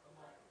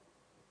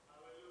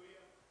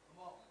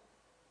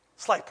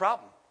 Slight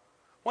problem.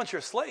 Once you're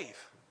a slave,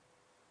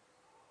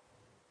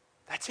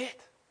 that's it.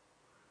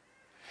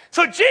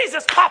 So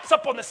Jesus pops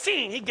up on the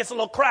scene. He gets a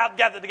little crowd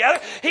gathered together.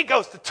 He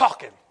goes to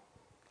talking.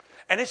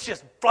 And it's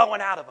just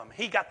flowing out of him.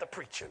 He got the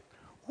preaching.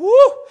 Woo!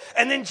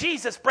 And then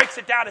Jesus breaks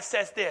it down and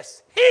says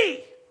this.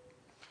 He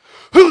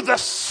who the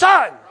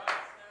Son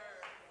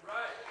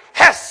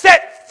has has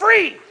set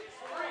free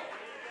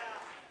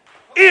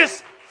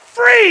is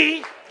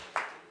free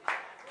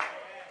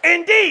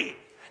indeed.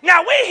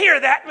 Now we hear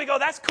that and we go,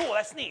 that's cool,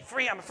 that's neat.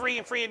 Free, I'm free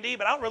and free indeed,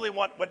 but I don't really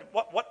want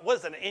what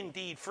was an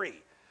indeed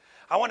free.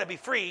 I want to be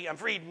free, I'm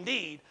free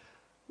indeed.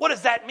 What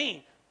does that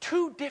mean?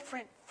 Two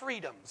different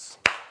freedoms.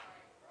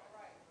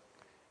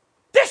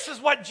 This is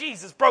what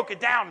Jesus broke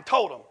it down and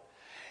told them.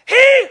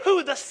 He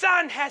who the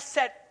Son has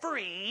set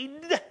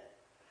freed,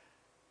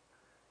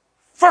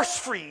 first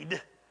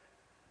freed,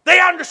 they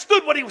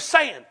understood what he was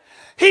saying.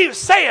 He was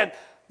saying,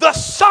 the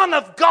Son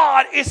of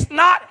God is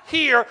not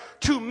here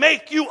to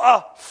make you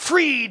a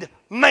freed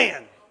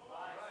man.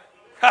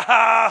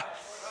 But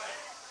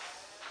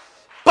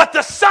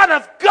the Son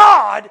of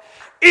God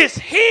is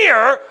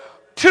here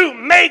to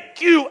make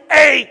you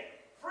a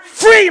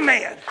free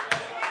man.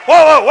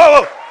 Whoa, whoa,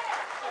 whoa, whoa.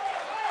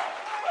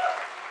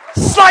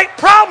 Slight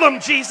problem,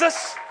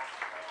 Jesus.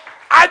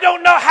 I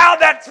don't know how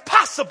that's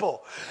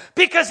possible.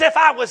 Because if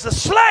I was a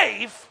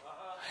slave,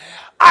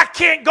 I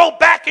can't go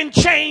back and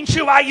change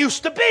who I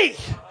used to be.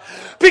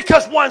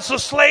 Because once a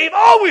slave,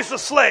 always a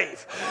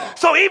slave.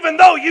 So even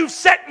though you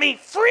set me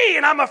free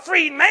and I'm a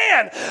freed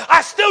man,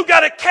 I still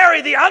got to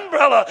carry the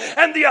umbrella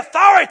and the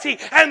authority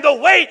and the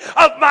weight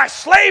of my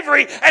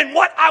slavery and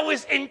what I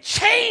was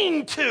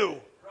enchained to.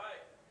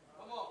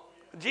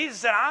 Jesus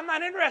said, I'm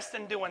not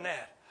interested in doing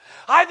that.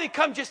 I didn't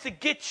come just to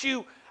get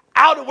you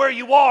out of where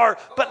you are,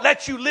 but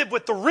let you live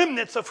with the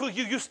remnants of who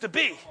you used to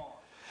be.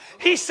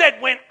 He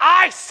said, when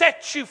I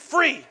set you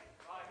free,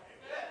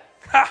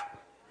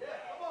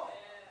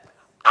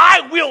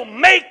 I will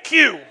make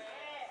you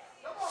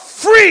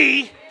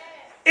free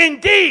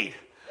indeed.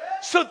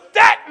 So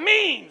that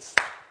means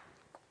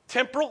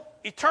temporal,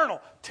 eternal.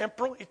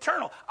 Temporal,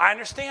 eternal. I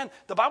understand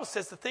the Bible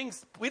says the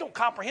things, we don't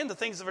comprehend the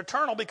things of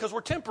eternal because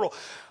we're temporal.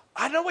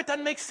 I know it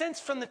doesn't make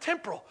sense from the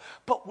temporal,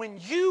 but when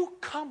you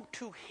come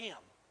to him,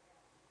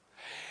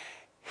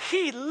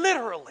 he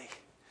literally,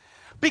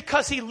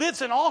 because he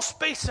lives in all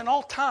space and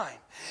all time,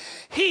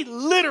 he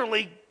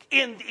literally,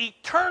 in the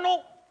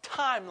eternal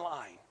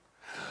timeline,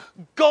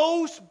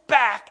 goes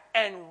back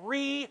and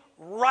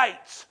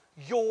rewrites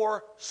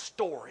your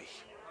story.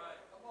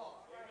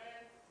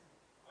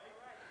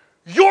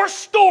 Your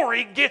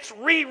story gets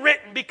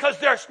rewritten because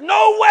there's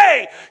no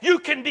way you'll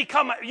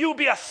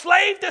be a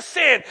slave to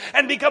sin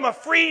and become a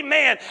free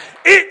man.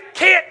 It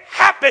can't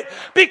happen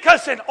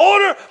because in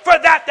order for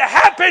that to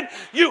happen,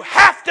 you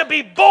have to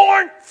be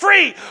born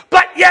free.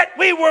 But yet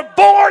we were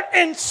born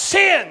in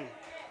sin.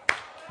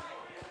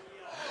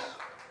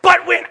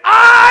 But when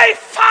I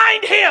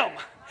find him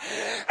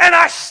and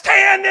I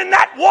stand in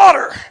that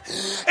water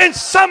and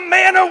some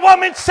man or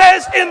woman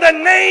says, in the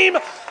name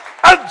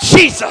of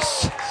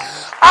Jesus,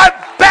 I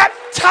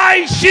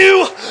baptize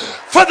you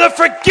for the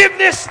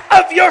forgiveness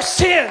of your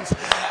sins.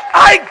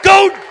 I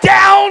go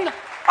down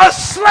a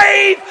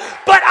slave,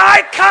 but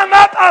I come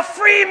up a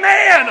free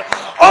man.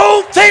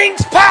 Old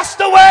things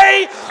passed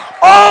away,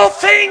 all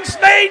things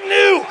made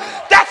new.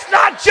 That's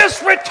not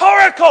just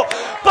rhetorical,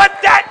 but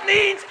that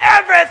means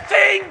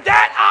everything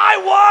that I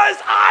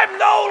was, I'm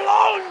no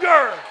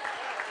longer.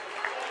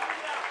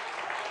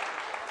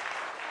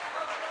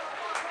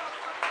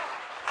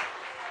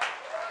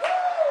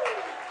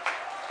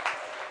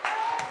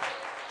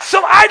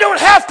 So I don't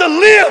have to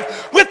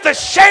live with the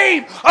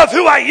shame of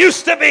who I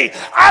used to be.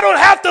 I don't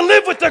have to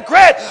live with the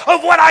regret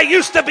of what I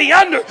used to be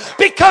under.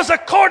 Because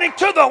according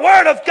to the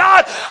Word of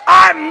God,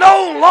 I'm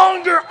no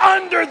longer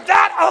under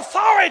that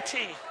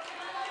authority.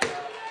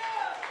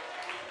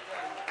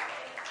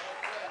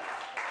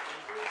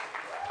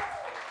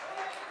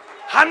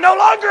 I'm no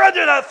longer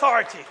under that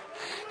authority.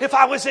 If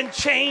I was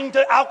enchained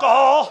to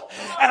alcohol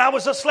and I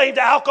was a slave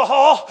to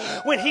alcohol,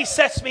 when he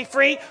sets me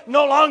free,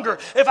 no longer.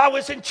 If I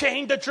was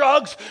enchained to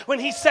drugs, when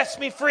he sets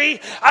me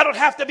free, I don't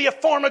have to be a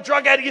former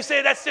drug addict. You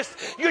say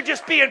you're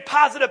just being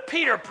positive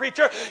Peter,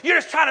 preacher. You're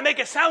just trying to make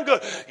it sound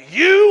good.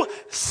 You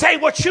say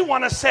what you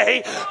want to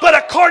say, but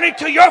according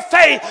to your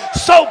faith,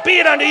 so be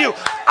it unto you.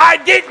 I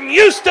didn't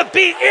used to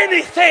be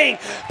anything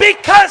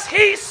because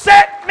he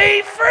set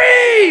me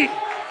free.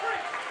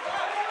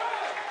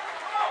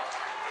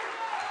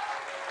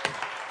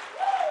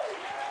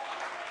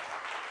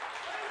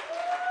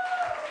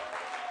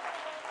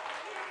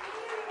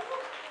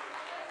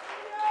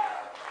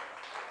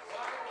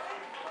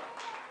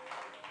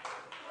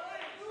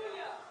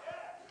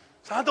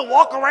 I have to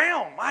walk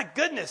around, my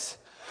goodness,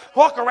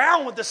 walk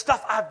around with the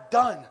stuff I've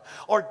done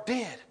or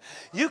did.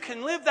 You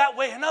can live that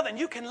way another, and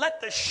you can let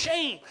the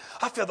shame,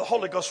 I feel the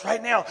Holy Ghost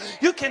right now,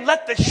 you can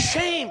let the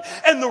shame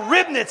and the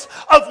remnants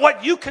of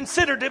what you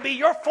consider to be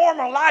your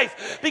former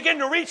life begin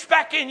to reach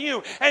back in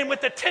you and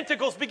with the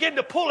tentacles begin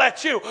to pull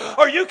at you.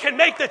 Or you can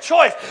make the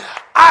choice,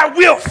 I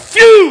will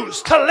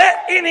refuse to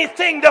let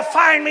anything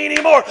define me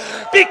anymore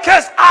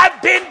because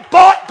I've been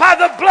bought by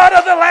the blood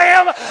of the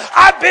Lamb.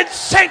 I've been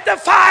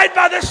sanctified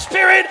by the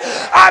Spirit.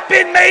 I've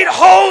been made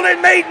whole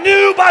and made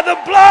new by the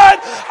blood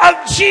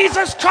of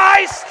Jesus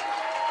Christ.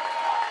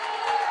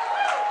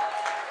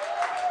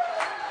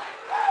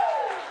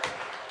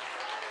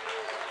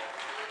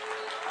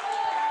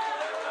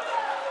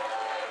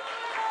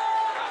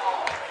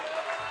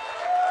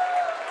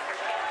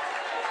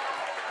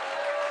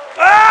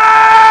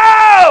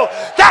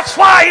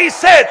 why he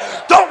said,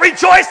 don't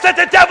rejoice that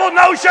the devil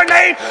knows your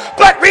name,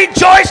 but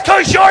rejoice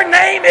because your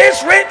name is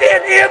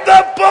written in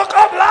the book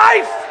of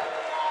life.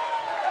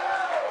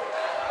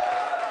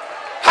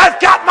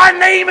 I've got my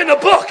name in the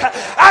book.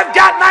 I've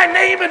got my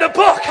name in the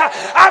book.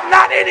 I'm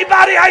not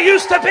anybody I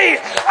used to be.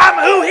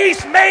 I'm who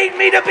he's made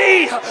me to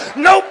be.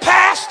 No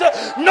past,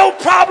 no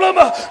problem,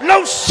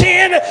 no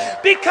sin,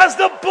 because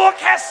the book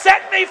has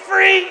set me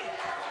free.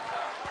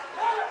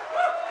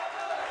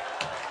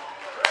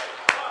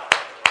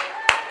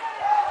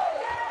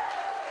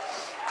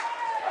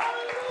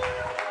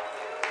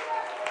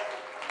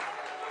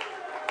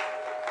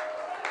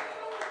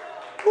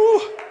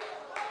 Whew.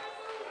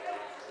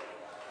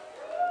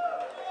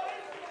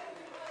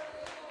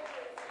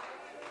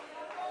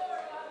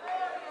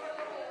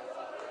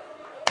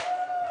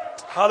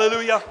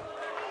 Hallelujah.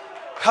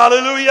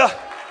 Hallelujah.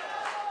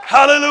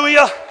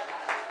 Hallelujah.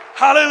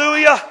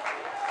 Hallelujah.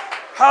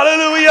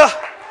 Hallelujah.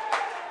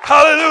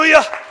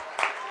 Hallelujah.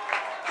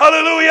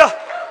 Hallelujah.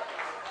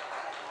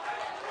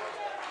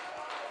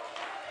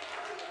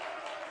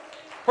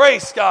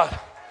 Praise God.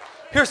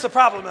 Here's the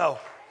problem though.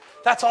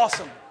 That's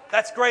awesome.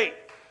 That's great.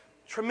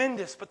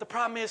 Tremendous. But the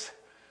problem is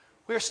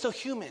we're still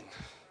human.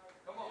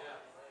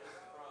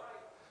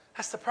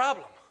 That's the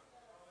problem.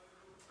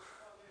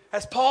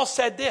 As Paul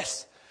said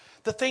this,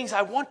 the things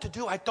I want to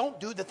do, I don't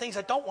do. The things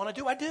I don't want to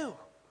do, I do.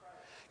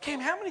 Cam,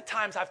 how many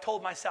times I've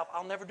told myself,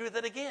 I'll never do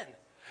that again,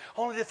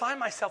 only to find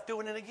myself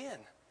doing it again.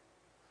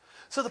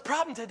 So the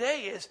problem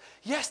today is,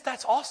 yes,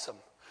 that's awesome,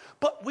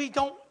 but we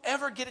don't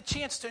ever get a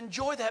chance to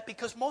enjoy that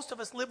because most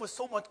of us live with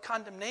so much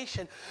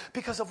condemnation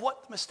because of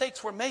what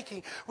mistakes we're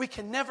making. We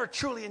can never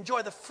truly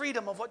enjoy the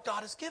freedom of what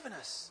God has given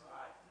us.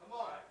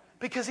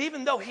 Because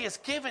even though he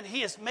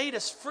has made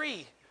us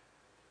free,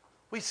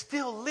 we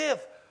still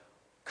live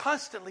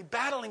constantly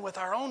battling with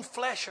our own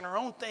flesh and our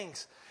own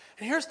things.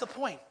 And here's the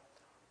point.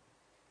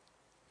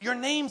 Your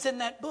name's in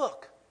that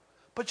book,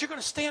 but you're going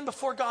to stand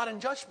before God in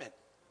judgment.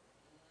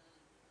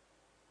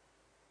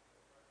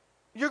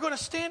 You're going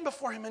to stand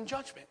before him in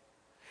judgment.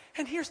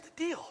 And here's the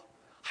deal.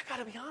 I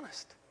got to be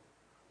honest.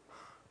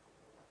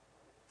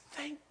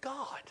 Thank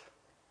God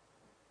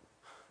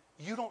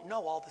you don't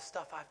know all the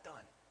stuff I've done.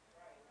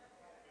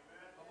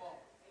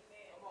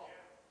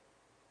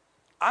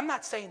 I'm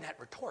not saying that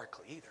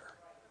rhetorically either.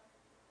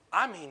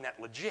 I mean that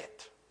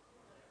legit.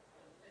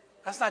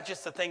 That's not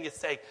just a thing you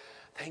say,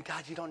 thank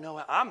God you don't know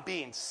it. I'm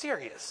being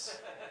serious.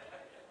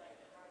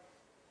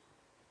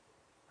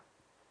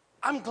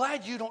 I'm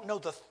glad you don't know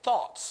the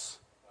thoughts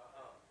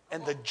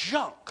and the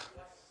junk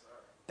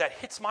that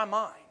hits my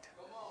mind.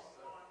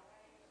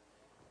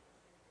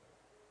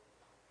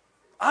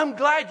 I'm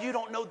glad you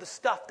don't know the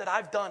stuff that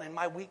I've done in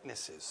my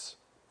weaknesses.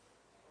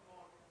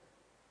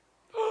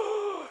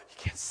 You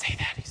can't say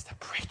that. He's the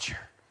preacher.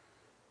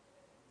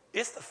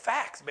 It's the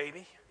facts,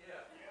 baby.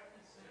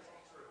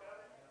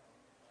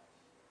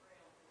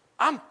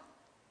 I'm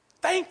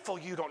thankful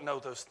you don't know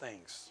those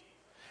things.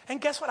 And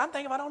guess what? I'm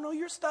thankful I don't know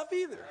your stuff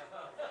either.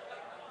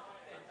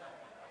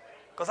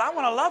 Because I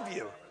want to love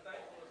you.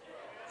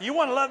 You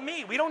want to love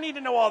me. We don't need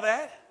to know all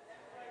that.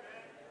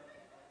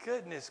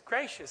 Goodness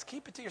gracious.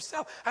 Keep it to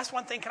yourself. That's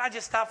one thing. Can I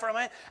just stop for a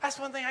minute? That's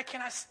one thing I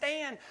cannot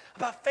stand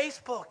about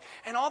Facebook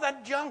and all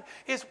that junk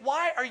is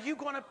why are you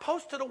going to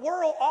post to the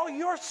world all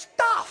your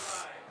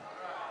stuff?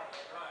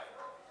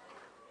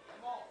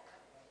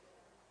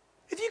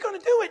 If you're going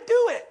to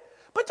do it.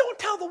 But don't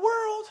tell the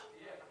world.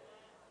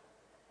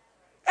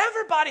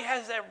 Everybody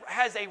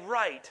has a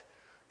right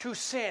to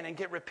sin and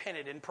get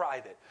repented in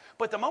private.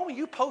 But the moment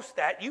you post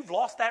that, you've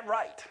lost that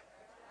right.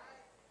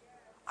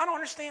 I don't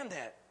understand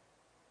that.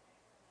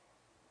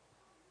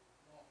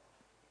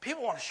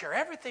 People want to share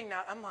everything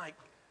now. I'm like,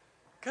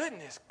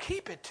 goodness,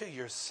 keep it to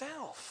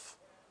yourself.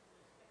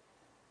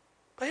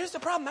 But here's the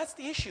problem. That's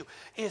the issue.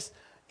 Is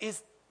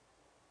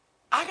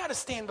I got to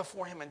stand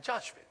before him in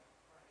judgment.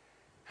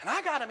 And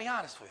I got to be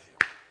honest with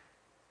you.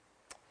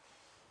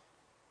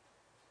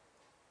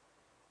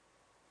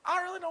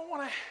 I really don't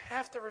want to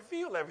have to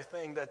reveal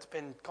everything that's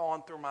been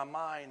going through my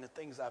mind, the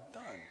things I've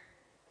done.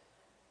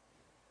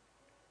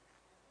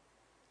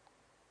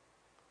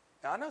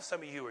 Now, I know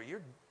some of you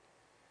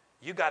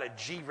you got a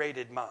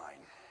G-rated mind.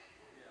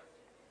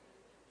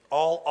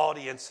 All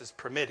audiences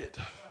permitted.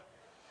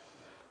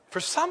 For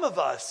some of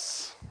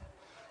us,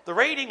 the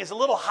rating is a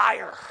little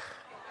higher.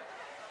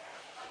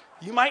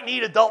 You might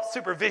need adult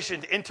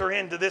supervision to enter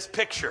into this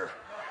picture.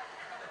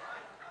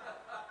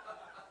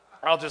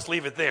 I'll just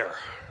leave it there.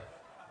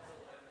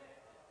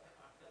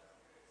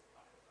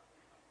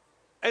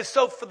 And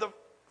so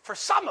for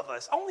some of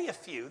us, only a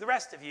few, the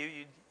rest of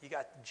you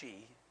got the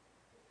G,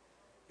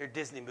 your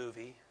Disney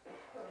movie.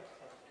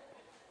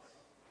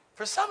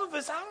 For some of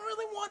us, I don't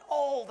really want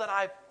all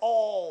that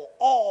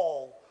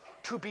all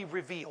to be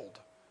revealed.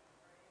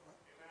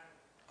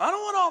 I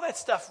don't want all that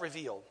stuff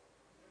revealed.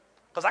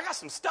 Because I got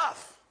some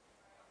stuff.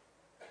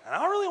 And I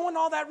don't really want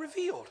all that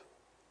revealed.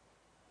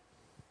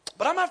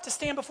 But I'm going to have to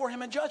stand before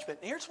him in judgment.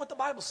 And here's what the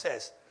Bible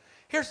says.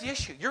 Here's the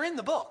issue. You're in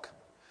the book.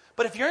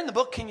 But if you're in the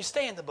book, can you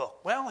stay in the book?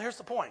 Well, here's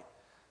the point.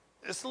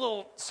 It's a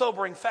little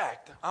sobering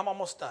fact. I'm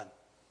almost done.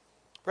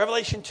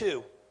 Revelation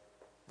 2,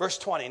 verse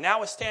 20.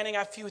 Notwithstanding, I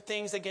have few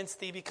things against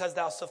thee, because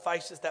thou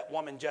sufficest that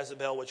woman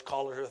Jezebel, which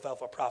calleth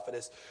herself a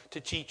prophetess, to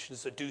teach and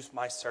seduce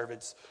my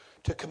servants,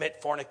 to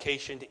commit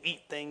fornication, to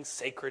eat things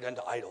sacred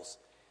unto idols.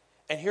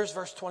 And here's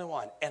verse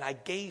 21. And I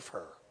gave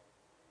her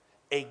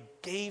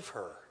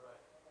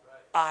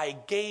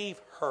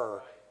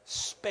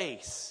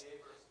space.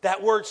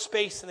 That word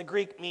space in the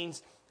Greek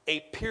means a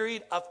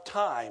period of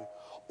time,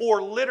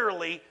 or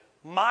literally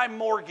my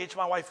mortgage.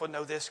 My wife would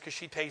know this because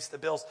she pays the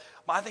bills.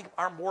 I think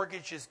our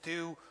mortgage is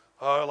due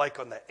like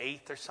on the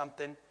 8th or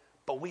something,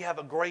 but we have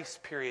a grace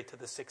period to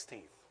the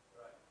 16th.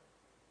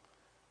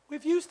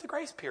 We've used the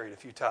grace period a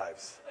few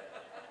times.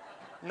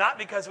 Not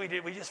because we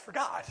did, we just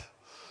forgot.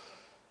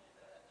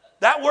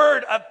 That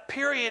word, a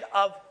period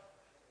of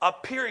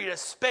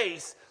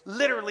space,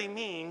 literally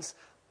means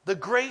the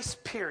grace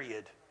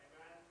period.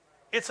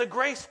 It's a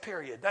grace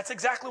period. That's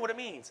exactly what it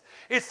means.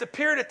 It's the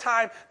period of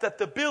time that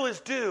the bill is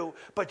due,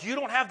 but you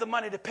don't have the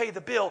money to pay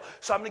the bill,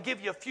 so I'm going to give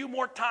you a few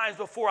more times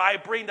before I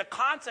bring the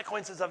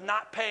consequences of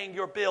not paying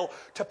your bill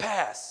to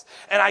pass.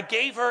 And I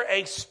gave her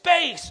a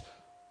space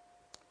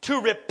to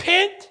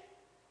repent,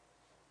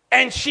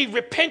 and she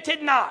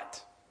repented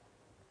not.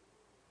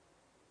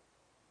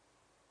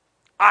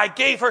 I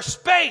gave her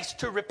space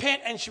to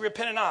repent, and she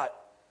repented not.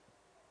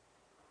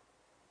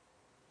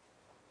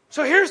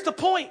 So here's the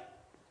point.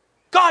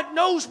 God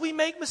knows we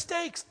make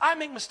mistakes. I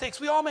make mistakes.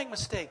 We all make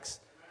mistakes.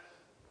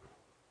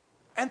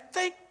 And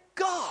thank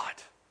God,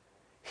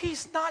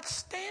 He's not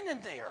standing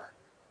there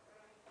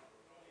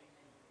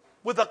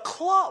with a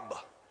club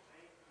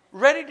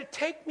ready to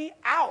take me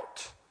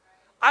out.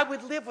 I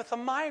would live with a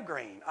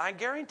migraine, I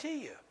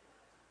guarantee you.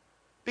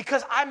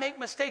 Because I make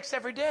mistakes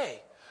every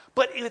day.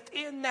 But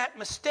within that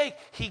mistake,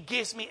 He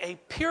gives me a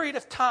period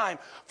of time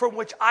from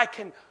which I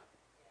can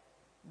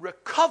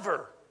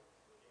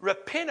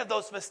repent of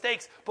those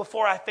mistakes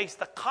before I face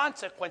the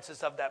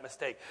consequences of that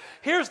mistake.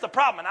 Here's the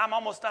problem, and I'm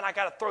almost done. I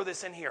got to throw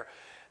this in here.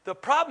 The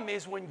problem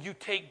is when you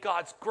take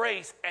God's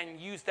grace and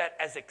use that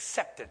as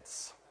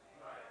acceptance.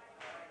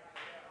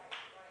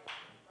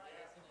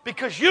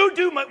 Because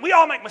we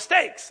all make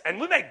mistakes, and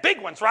we make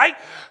big ones, right?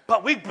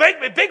 But we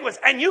make big ones,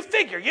 and you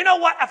figure, you know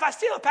what? If I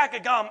steal a pack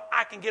of gum,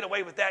 I can get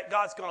away with that.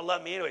 God's going to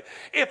love me anyway.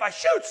 If I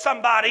shoot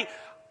somebody,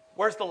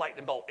 where's the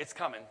lightning bolt? It's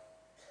coming.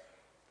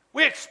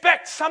 We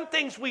expect some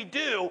things we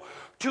do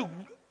to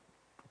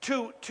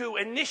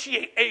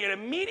initiate an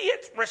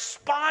immediate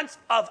response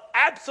of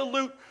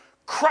absolute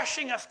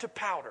crushing us to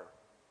powder.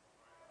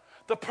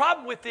 The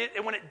problem with it,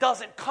 and when it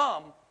doesn't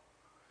come,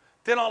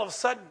 then all of a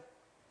sudden,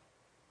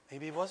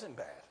 maybe it wasn't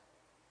bad.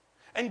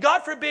 And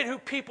God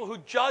forbid people who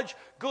judge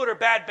good or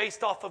bad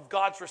based off of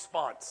God's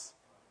response.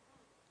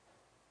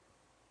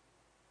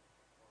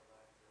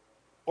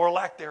 Or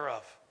lack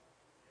thereof.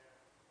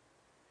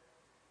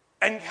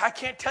 And I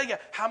can't tell you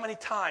how many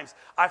times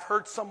I've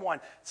heard someone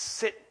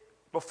sit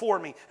before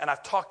me and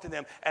I've talked to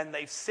them and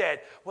they've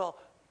said, well,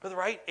 Brother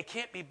Wright, it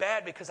can't be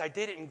bad because I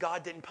did it and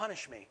God didn't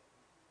punish me.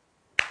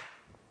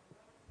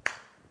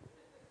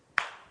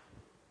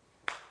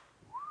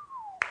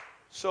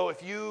 So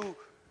if you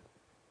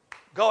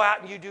go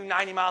out and you do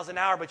 90 miles an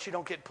hour but you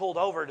don't get pulled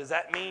over, does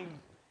that mean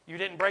you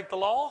didn't break the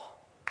law?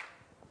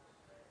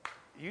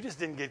 You just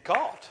didn't get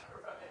caught.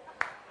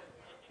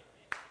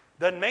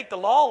 Doesn't make the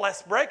law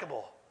less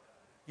breakable.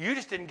 You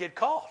just didn't get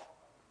caught.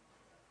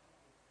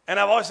 And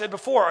I've always said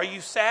before, are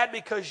you sad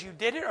because you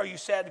did it, or are you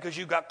sad because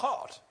you got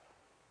caught?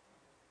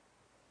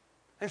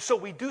 And so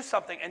we do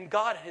something, and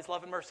God in His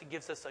love and mercy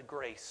gives us a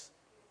grace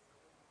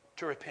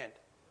to repent.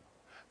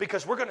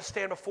 Because we're going to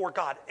stand before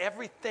God.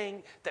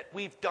 Everything that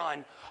we've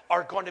done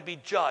are going to be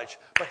judged.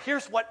 But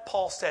here's what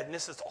Paul said, and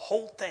this is the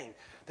whole thing.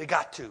 They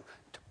got to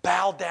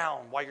bow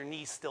down while your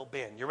knees still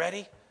bend. You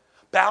ready?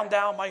 Bow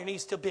down while your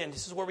knees still bend.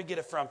 This is where we get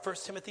it from. 1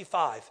 Timothy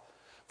 5,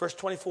 verse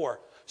 24.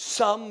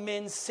 Some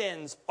men's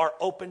sins are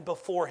open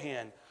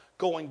beforehand,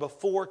 going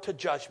before to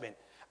judgment,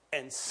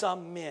 and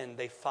some men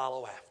they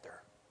follow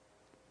after.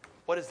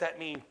 What does that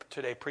mean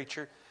today,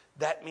 preacher?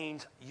 That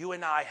means you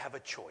and I have a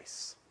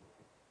choice.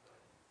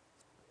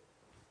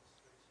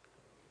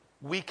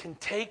 We can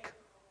take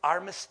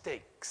our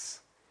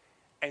mistakes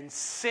and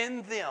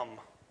send them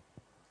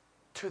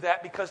to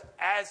that because,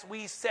 as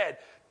we said,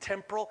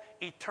 temporal,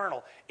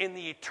 eternal. In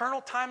the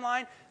eternal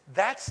timeline,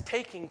 that's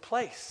taking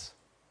place.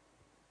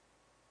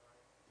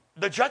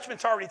 The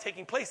judgment's already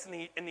taking place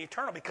in the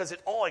eternal because it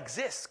all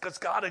exists, because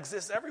God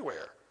exists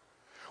everywhere.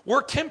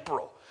 We're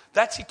temporal.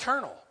 That's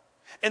eternal.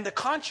 In the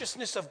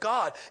consciousness of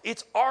God,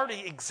 it's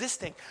already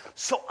existing.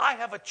 So I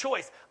have a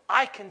choice.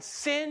 I can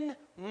send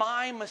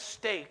my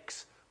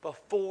mistakes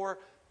before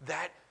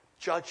that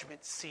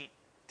judgment seat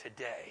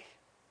today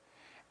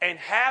and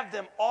have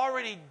them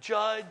already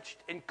judged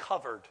and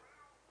covered.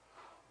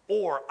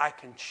 Or I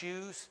can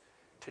choose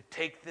to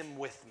take them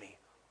with me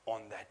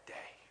on that day.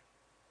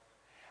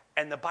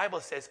 And the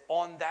Bible says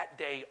on that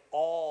day,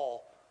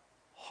 all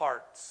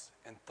hearts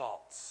and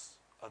thoughts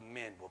of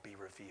men will be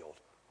revealed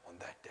on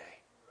that day.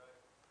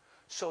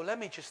 So let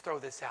me just throw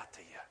this out to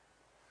you.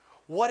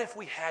 What if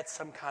we had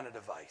some kind of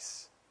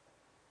device?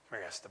 Come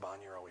here, Esteban,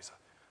 you're always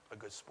a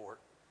good sport.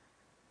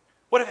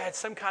 What if I had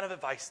some kind of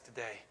device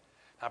today?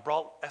 I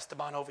brought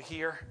Esteban over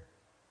here,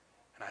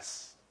 and I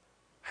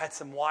had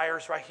some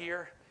wires right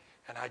here,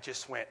 and I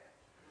just went,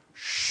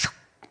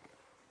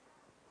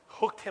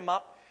 hooked him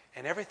up,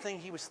 and everything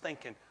he was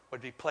thinking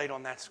would be played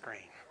on that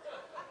screen.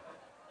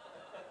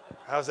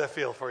 How's that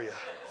feel for you?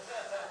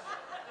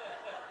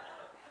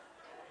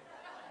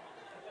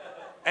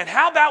 And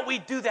how about we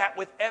do that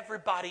with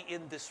everybody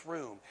in this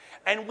room?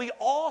 And we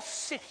all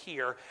sit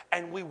here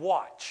and we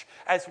watch.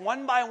 As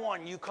one by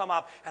one you come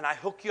up and I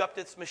hook you up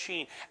to this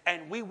machine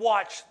and we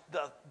watch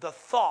the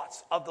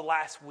thoughts of the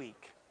last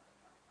week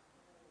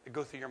that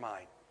go through your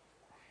mind.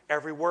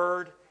 Every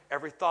word,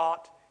 every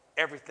thought,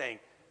 everything.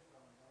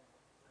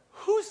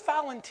 Who's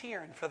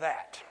volunteering for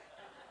that?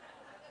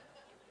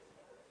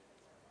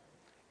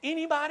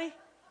 Anybody?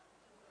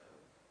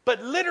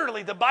 But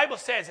literally, the Bible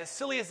says, as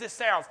silly as this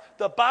sounds,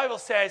 the Bible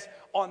says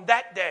on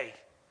that day,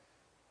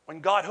 when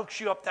God hooks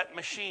you up that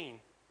machine,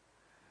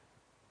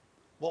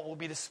 what will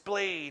be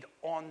displayed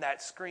on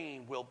that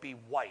screen will be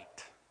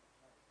white.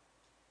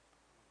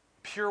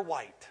 Pure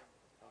white.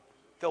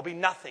 There'll be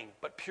nothing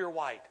but pure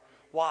white.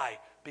 Why?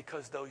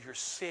 Because though you're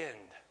sinned,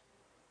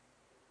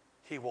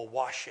 He will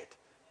wash it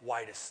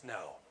white as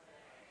snow.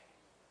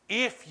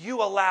 If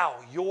you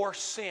allow your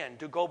sin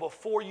to go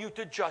before you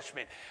to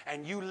judgment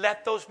and you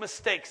let those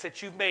mistakes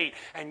that you've made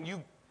and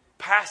you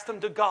pass them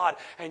to God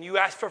and you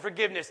ask for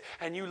forgiveness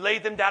and you lay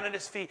them down at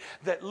His feet,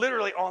 that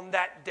literally on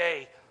that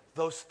day,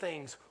 those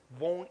things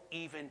won't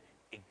even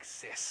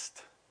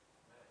exist.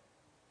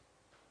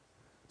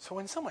 So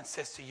when someone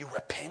says to you,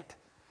 repent,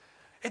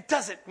 it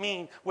doesn't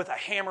mean with a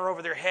hammer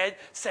over their head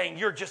saying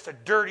you're just a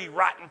dirty,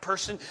 rotten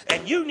person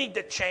and you need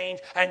to change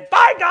and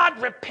by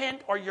God,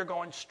 repent or you're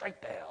going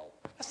straight to hell.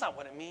 That's not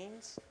what it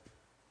means.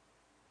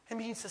 It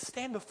means to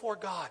stand before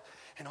God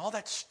and all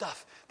that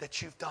stuff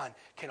that you've done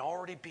can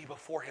already be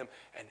before Him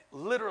and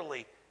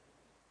literally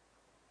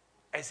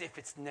as if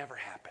it's never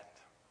happened.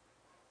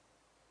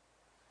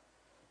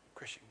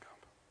 Christian, come.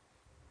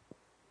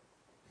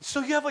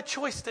 So you have a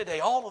choice today.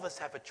 All of us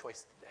have a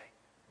choice today.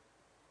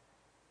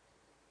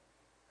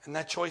 And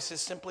that choice is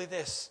simply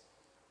this.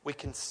 We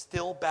can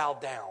still bow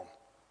down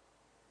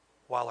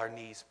while our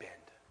knees bend.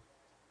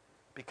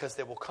 Because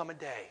there will come a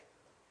day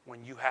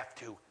when you have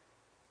to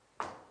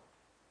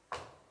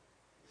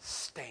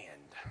stand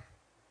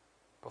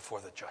before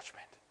the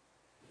judgment.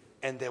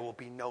 And there will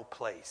be no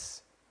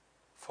place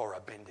for a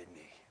bended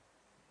knee.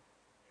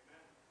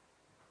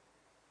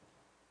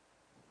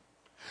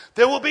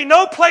 There will be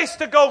no place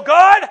to go,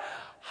 God,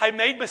 I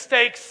made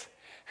mistakes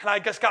and I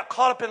just got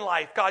caught up in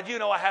life. God, you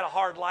know I had a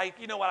hard life.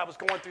 You know when I was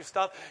going through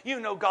stuff.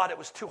 You know, God, it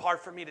was too hard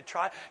for me to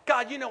try.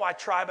 God, you know I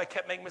tried, but I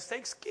kept making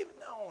mistakes.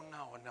 No.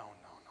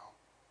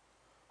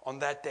 On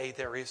that day,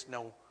 there is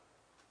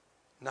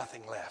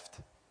nothing left.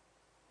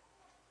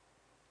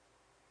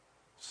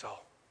 So,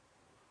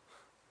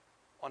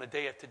 on a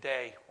day of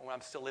today, when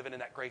I'm still living in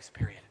that grace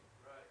period,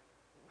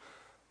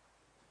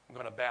 I'm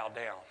going to bow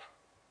down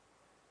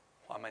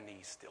while my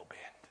knees still bend.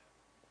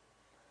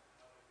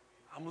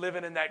 I'm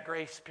living in that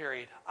grace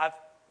period.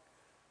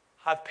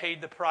 I've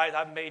paid the price.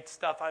 I've made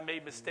stuff. I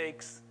made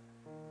mistakes.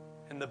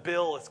 And the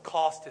bill, its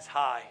cost is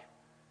high.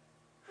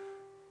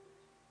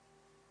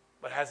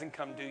 But hasn't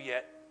come due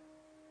yet.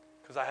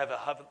 Because I have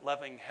a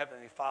loving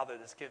Heavenly Father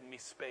that's given me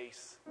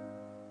space.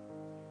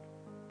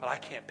 But I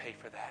can't pay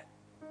for that.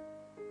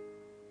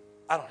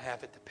 I don't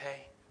have it to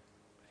pay.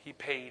 He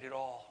paid it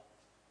all.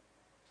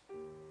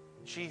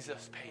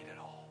 Jesus paid it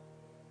all.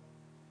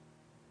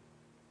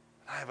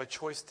 And I have a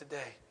choice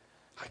today.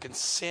 I can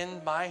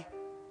send my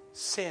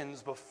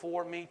sins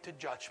before me to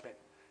judgment.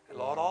 And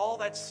Lord, all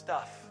that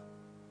stuff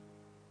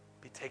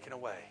be taken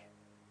away.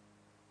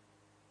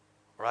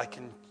 Or I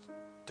can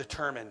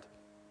determine,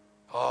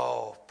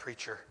 oh,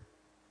 preacher,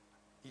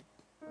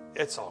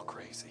 it's all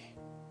crazy.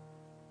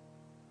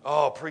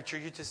 Oh, preacher,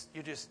 you're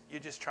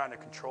just trying to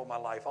control my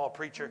life. Oh,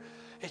 preacher,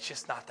 it's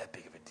just not that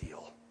big of a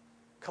deal.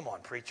 Come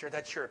on, preacher,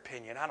 that's your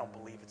opinion. I don't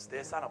believe it's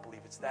this. I don't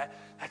believe it's that.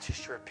 That's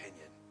just your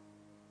opinion.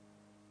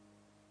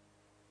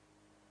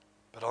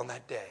 But on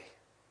that day,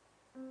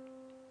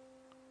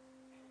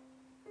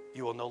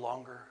 you will no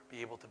longer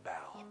be able to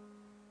bow.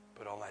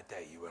 But on that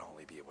day, you will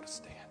only be able to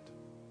stand.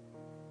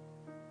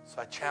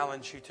 So I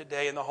challenge you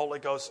today in the Holy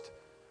Ghost,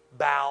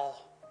 bow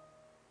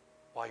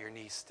while your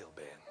knees still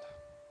bend.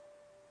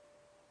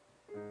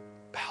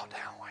 Bow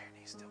down while your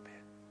knees still bend.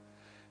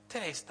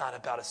 Today's not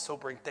about a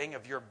sobering thing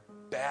of you're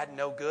bad,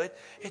 no good.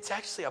 It's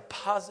actually a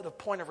positive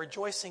point of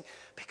rejoicing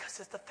because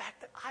it's the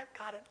fact that I've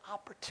got an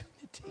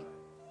opportunity.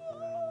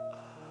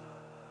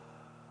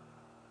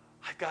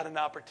 I've got an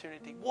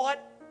opportunity.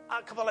 What?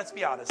 Come on, let's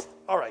be honest.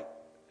 All right.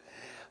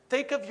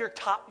 Think of your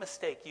top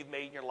mistake you've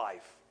made in your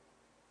life.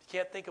 You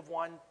can't think of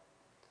one?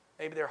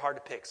 Maybe they're hard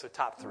to pick, so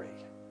top 3.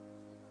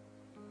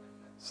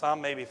 Some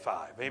maybe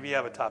 5. Maybe you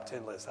have a top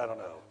 10 list. I don't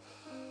know.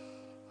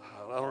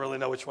 I don't really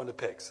know which one to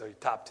pick, so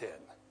top 10.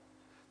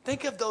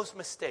 Think of those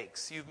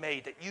mistakes you've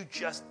made that you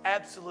just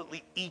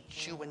absolutely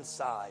eat you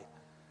inside.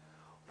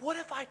 What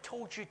if I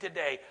told you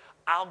today,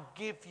 I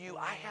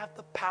have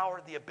the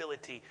power, the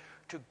ability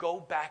to go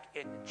back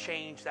and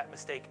change that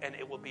mistake, and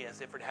it will be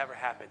as if it never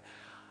happened.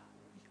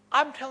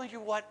 I'm telling you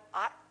what,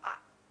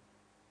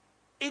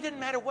 it didn't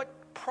matter what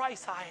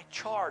price I had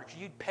charged,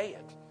 you'd pay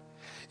it.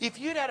 If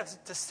you'd had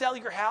to sell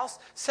your house,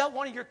 sell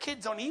one of your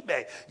kids on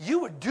eBay, you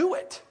would do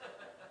it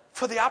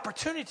for the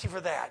opportunity for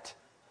that.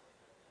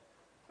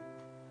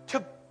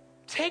 To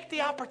take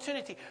the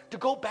opportunity to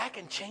go back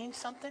and change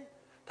something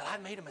that I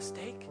made a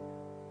mistake.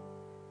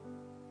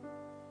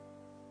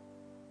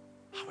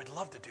 I would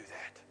love to do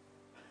that.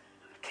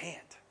 I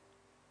can't.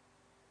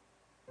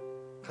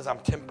 Because I'm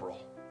temporal.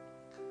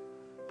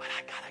 But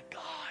I got a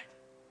God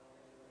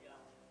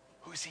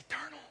who's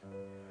eternal,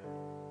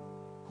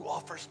 who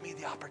offers me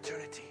the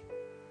opportunity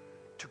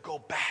to go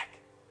back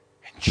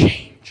and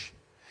change.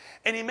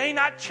 And he may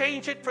not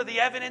change it for the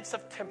evidence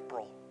of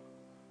temporal,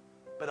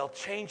 but he'll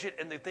change it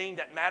in the thing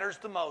that matters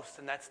the most,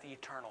 and that's the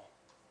eternal.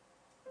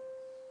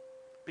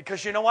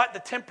 Because you know what? The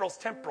temporal's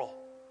temporal.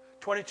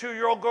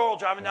 22-year-old girl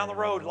driving down the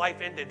road,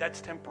 life ended. That's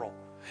temporal.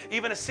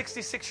 Even a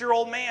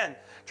 66-year-old man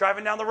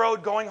driving down the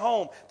road, going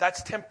home,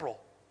 that's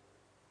temporal.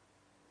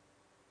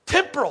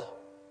 Temporal.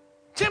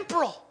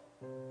 Temporal.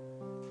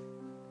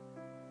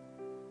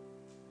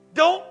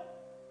 Don't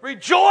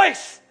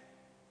rejoice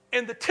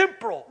in the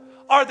temporal.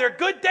 Are there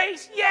good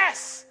days?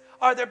 Yes.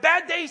 Are there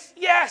bad days?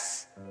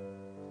 Yes.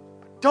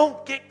 But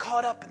don't get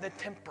caught up in the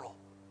temporal.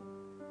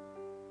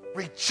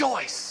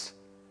 Rejoice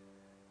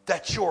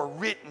that you're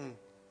written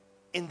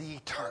in the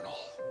eternal.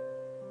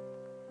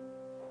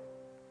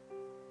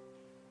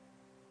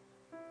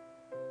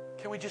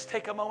 Can we just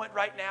take a moment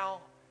right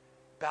now?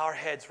 Bow our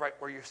heads right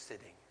where you're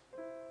sitting.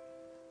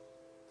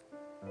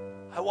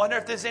 I wonder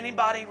if there's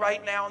anybody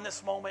right now in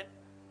this moment,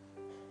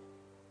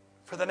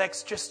 for the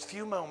next just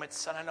few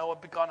moments, and I know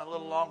I've been gone a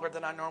little longer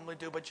than I normally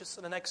do, but just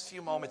in the next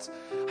few moments,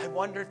 I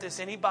wonder if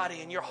there's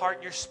anybody in your heart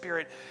and your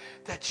spirit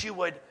that you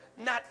would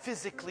not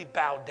physically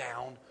bow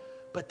down,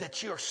 but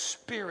that your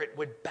spirit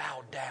would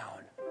bow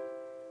down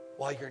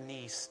while your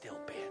knees still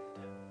bend.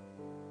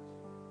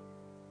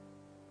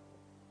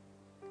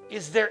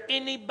 Is there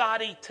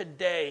anybody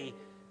today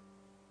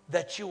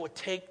that you will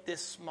take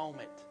this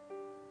moment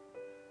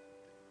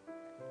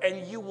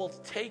and you will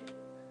take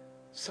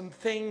some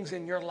things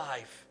in your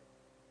life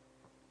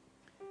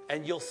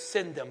and you'll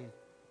send them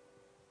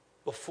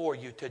before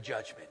you to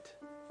judgment?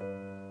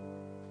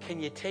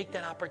 Can you take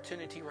that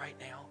opportunity right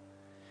now?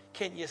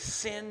 Can you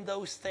send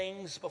those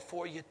things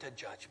before you to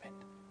judgment?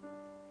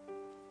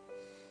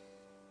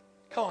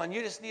 Come on,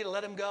 you just need to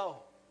let them go.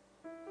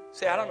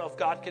 Say, I don't know if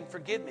God can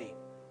forgive me.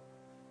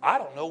 I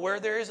don't know where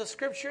there is a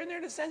scripture in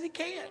there that says he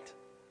can't.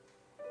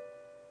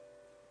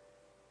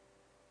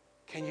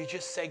 Can you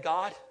just say,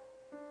 God,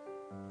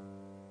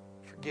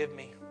 forgive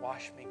me,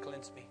 wash me,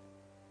 cleanse me.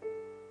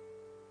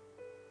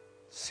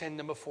 Send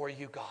them before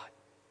you, God.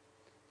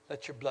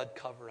 Let your blood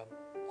cover them,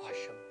 wash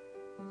them.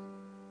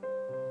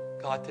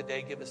 God,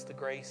 today give us the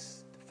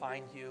grace to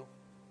find you.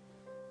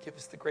 Give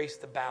us the grace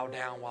to bow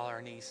down while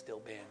our knees still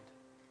bend.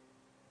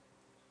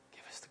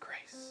 Give us the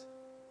grace.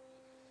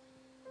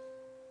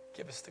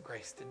 Give us the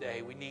grace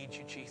today. We need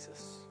you,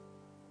 Jesus.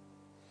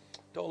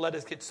 Don't let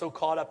us get so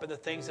caught up in the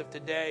things of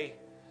today,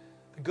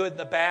 the good and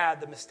the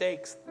bad, the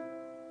mistakes,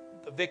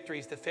 the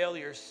victories, the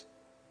failures.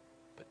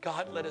 But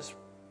God, let us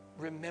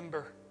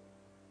remember,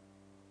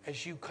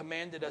 as you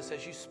commanded us,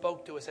 as you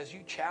spoke to us, as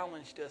you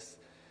challenged us,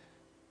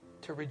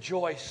 to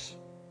rejoice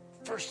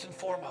first and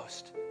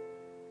foremost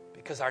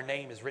because our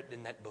name is written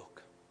in that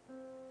book.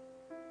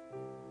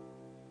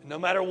 No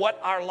matter what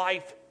our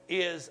life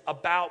is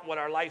about, what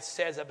our life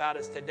says about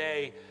us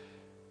today,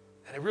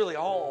 and it really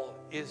all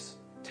is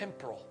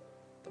temporal.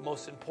 The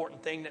most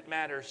important thing that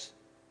matters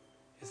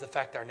is the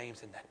fact our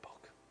name's in that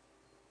book.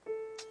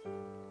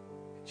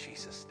 In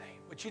Jesus'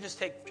 name. Would you just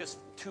take just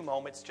 2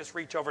 moments, just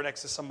reach over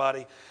next to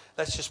somebody.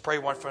 Let's just pray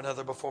one for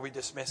another before we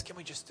dismiss. Can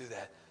we just do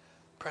that?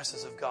 The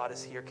presence of God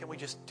is here. Can we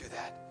just do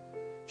that?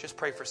 Just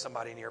pray for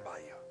somebody nearby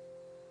you.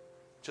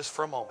 Just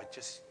for a moment,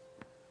 just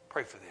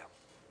pray for them.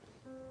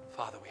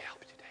 Father, we help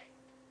you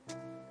today.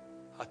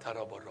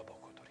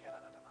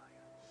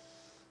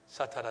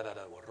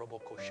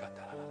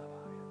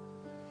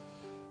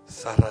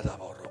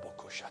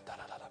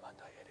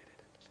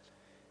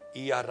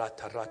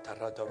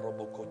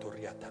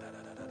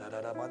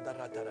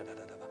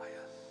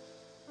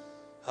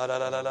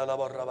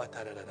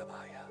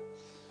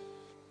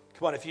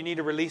 Come on, if you need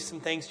to release some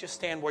things, just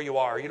stand where you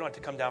are. You don't have to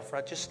come down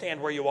front. Just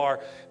stand where you are,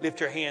 lift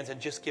your hands, and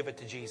just give it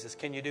to Jesus.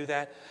 Can you do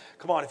that?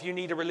 Come on, if you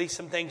need to release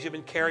some things you've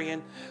been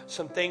carrying,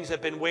 some things that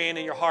have been weighing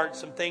in your heart,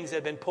 some things that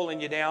have been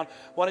pulling you down,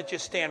 why don't you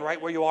stand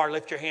right where you are,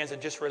 lift your hands,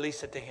 and just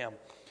release it to Him.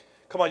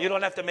 Come on, you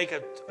don't have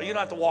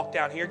to walk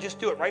down here. Just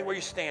do it right where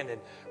you're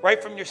standing,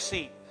 right from your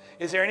seat.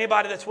 Is there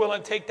anybody that's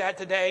willing to take that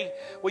today?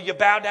 Will you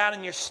bow down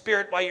in your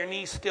spirit while your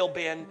knees still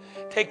bend?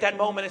 Take that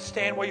moment and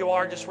stand where you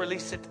are. Just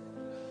release it.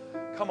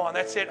 Come on,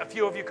 that's it. A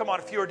few of you, come on,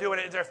 if you are doing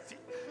it.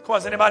 Come Come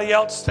on, is anybody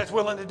else that's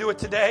willing to do it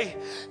today?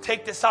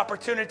 Take this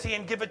opportunity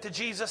and give it to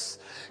Jesus.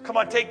 Come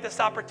on, take this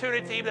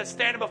opportunity that's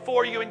standing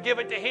before you and give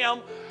it to Him.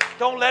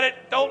 Don't let it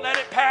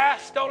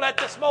pass. Don't let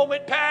this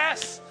moment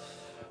pass.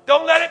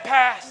 Don't let it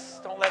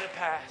pass. Don't let it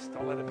pass.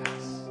 Don't let it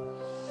pass.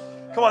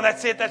 Come on,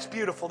 that's it. That's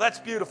beautiful. That's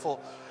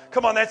beautiful.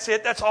 Come on, that's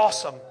it. That's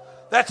awesome.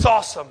 That's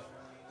awesome.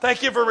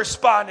 Thank you for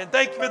responding.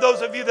 Thank you for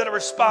those of you that are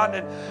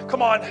responding.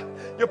 Come on,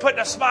 you're putting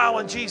a smile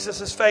on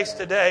Jesus' face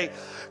today.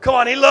 Come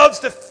on, He loves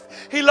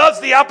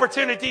the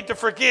opportunity to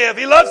forgive.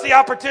 He loves the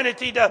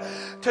opportunity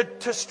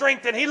to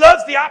strengthen. He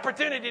loves the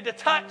opportunity to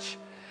touch.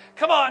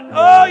 Come on.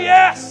 Oh,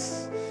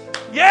 yes.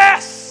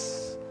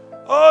 Yes.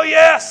 Oh,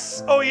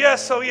 yes. Oh,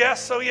 yes. Oh,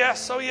 yes. Oh,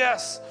 yes. Oh,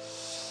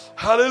 yes.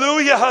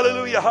 Hallelujah,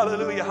 hallelujah,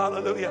 hallelujah,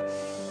 hallelujah.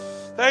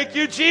 Thank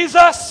you,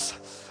 Jesus.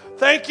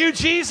 Thank you,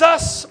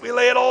 Jesus. We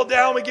lay it all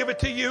down. We give it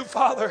to you,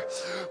 Father.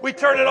 We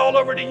turn it all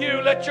over to you.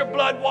 Let your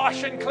blood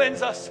wash and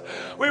cleanse us.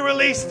 We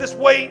release this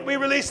weight. We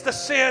release the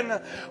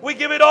sin. We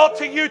give it all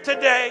to you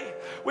today.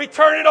 We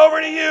turn it over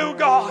to you,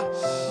 God.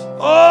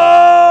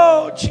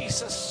 Oh,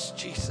 Jesus,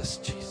 Jesus,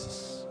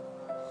 Jesus.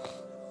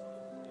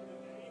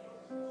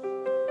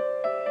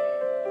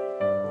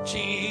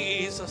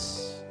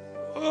 Jesus.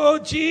 Oh,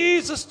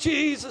 Jesus,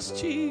 Jesus,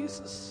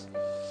 Jesus.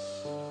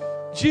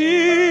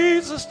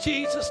 Jesus,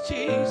 Jesus,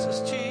 Jesus,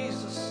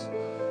 Jesus.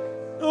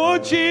 Oh,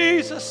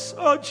 Jesus,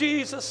 oh,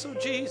 Jesus, oh,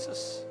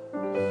 Jesus.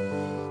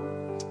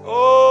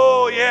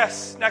 Oh,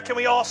 yes. Now, can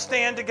we all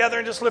stand together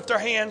and just lift our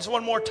hands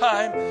one more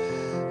time?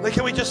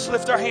 Can we just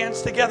lift our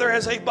hands together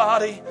as a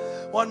body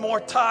one more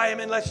time,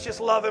 and let's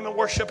just love Him and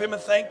worship Him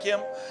and thank Him.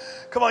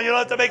 Come on, you don't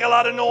have to make a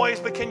lot of noise,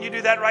 but can you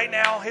do that right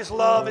now? His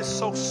love is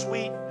so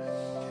sweet.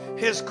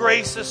 His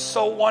grace is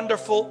so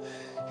wonderful.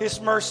 His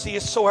mercy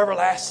is so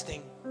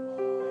everlasting.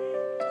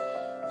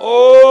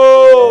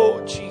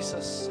 Oh,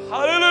 Jesus.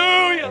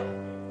 Hallelujah.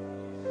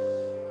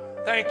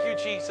 Thank you,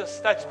 Jesus.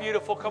 That's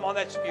beautiful. Come on,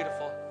 that's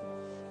beautiful.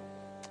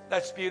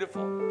 That's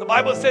beautiful. The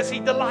Bible says He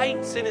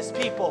delights in His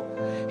people.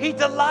 He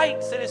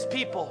delights in His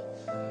people.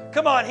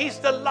 Come on, He's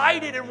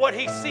delighted in what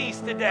He sees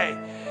today.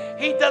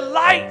 He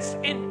delights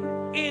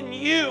in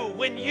you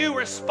when you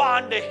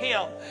respond to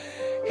Him.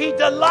 He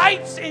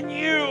delights in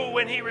you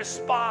when you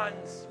respond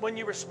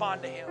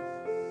to Him.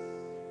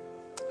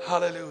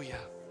 Hallelujah.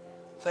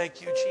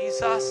 Thank you,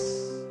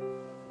 Jesus.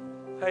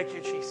 Thank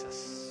you,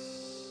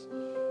 Jesus.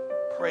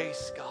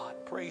 Praise God.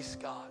 Praise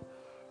God.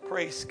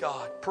 Praise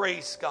God.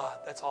 Praise God.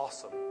 That's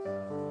awesome.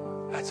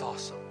 That's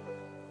awesome.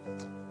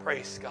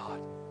 Praise God.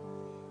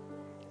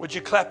 Would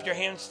you clap your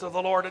hands to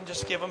the Lord and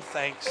just give Him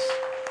thanks?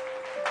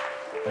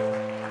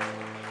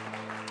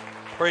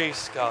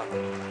 Praise God.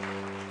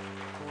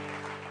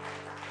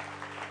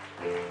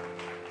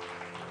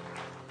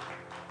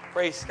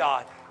 Praise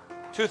God.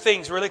 Two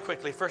things really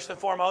quickly. First and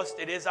foremost,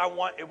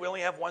 we only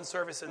have one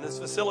service in this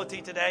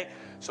facility today.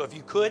 So if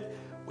you could,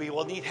 we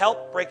will need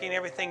help breaking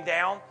everything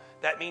down.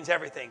 That means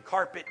everything.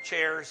 Carpet,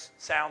 chairs,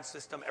 sound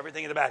system,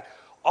 everything in the back.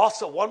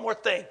 Also, one more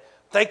thing.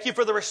 Thank you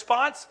for the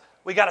response.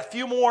 We got a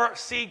few more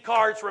seed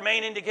cards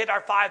remaining to get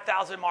our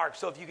 5,000 mark.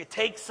 So if you could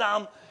take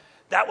some,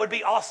 that would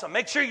be awesome.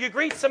 Make sure you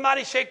greet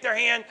somebody, shake their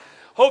hand.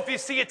 Hope you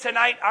see you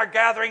tonight, our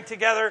gathering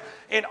together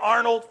in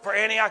Arnold for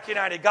Antioch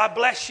United. God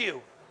bless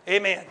you.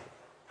 Amen.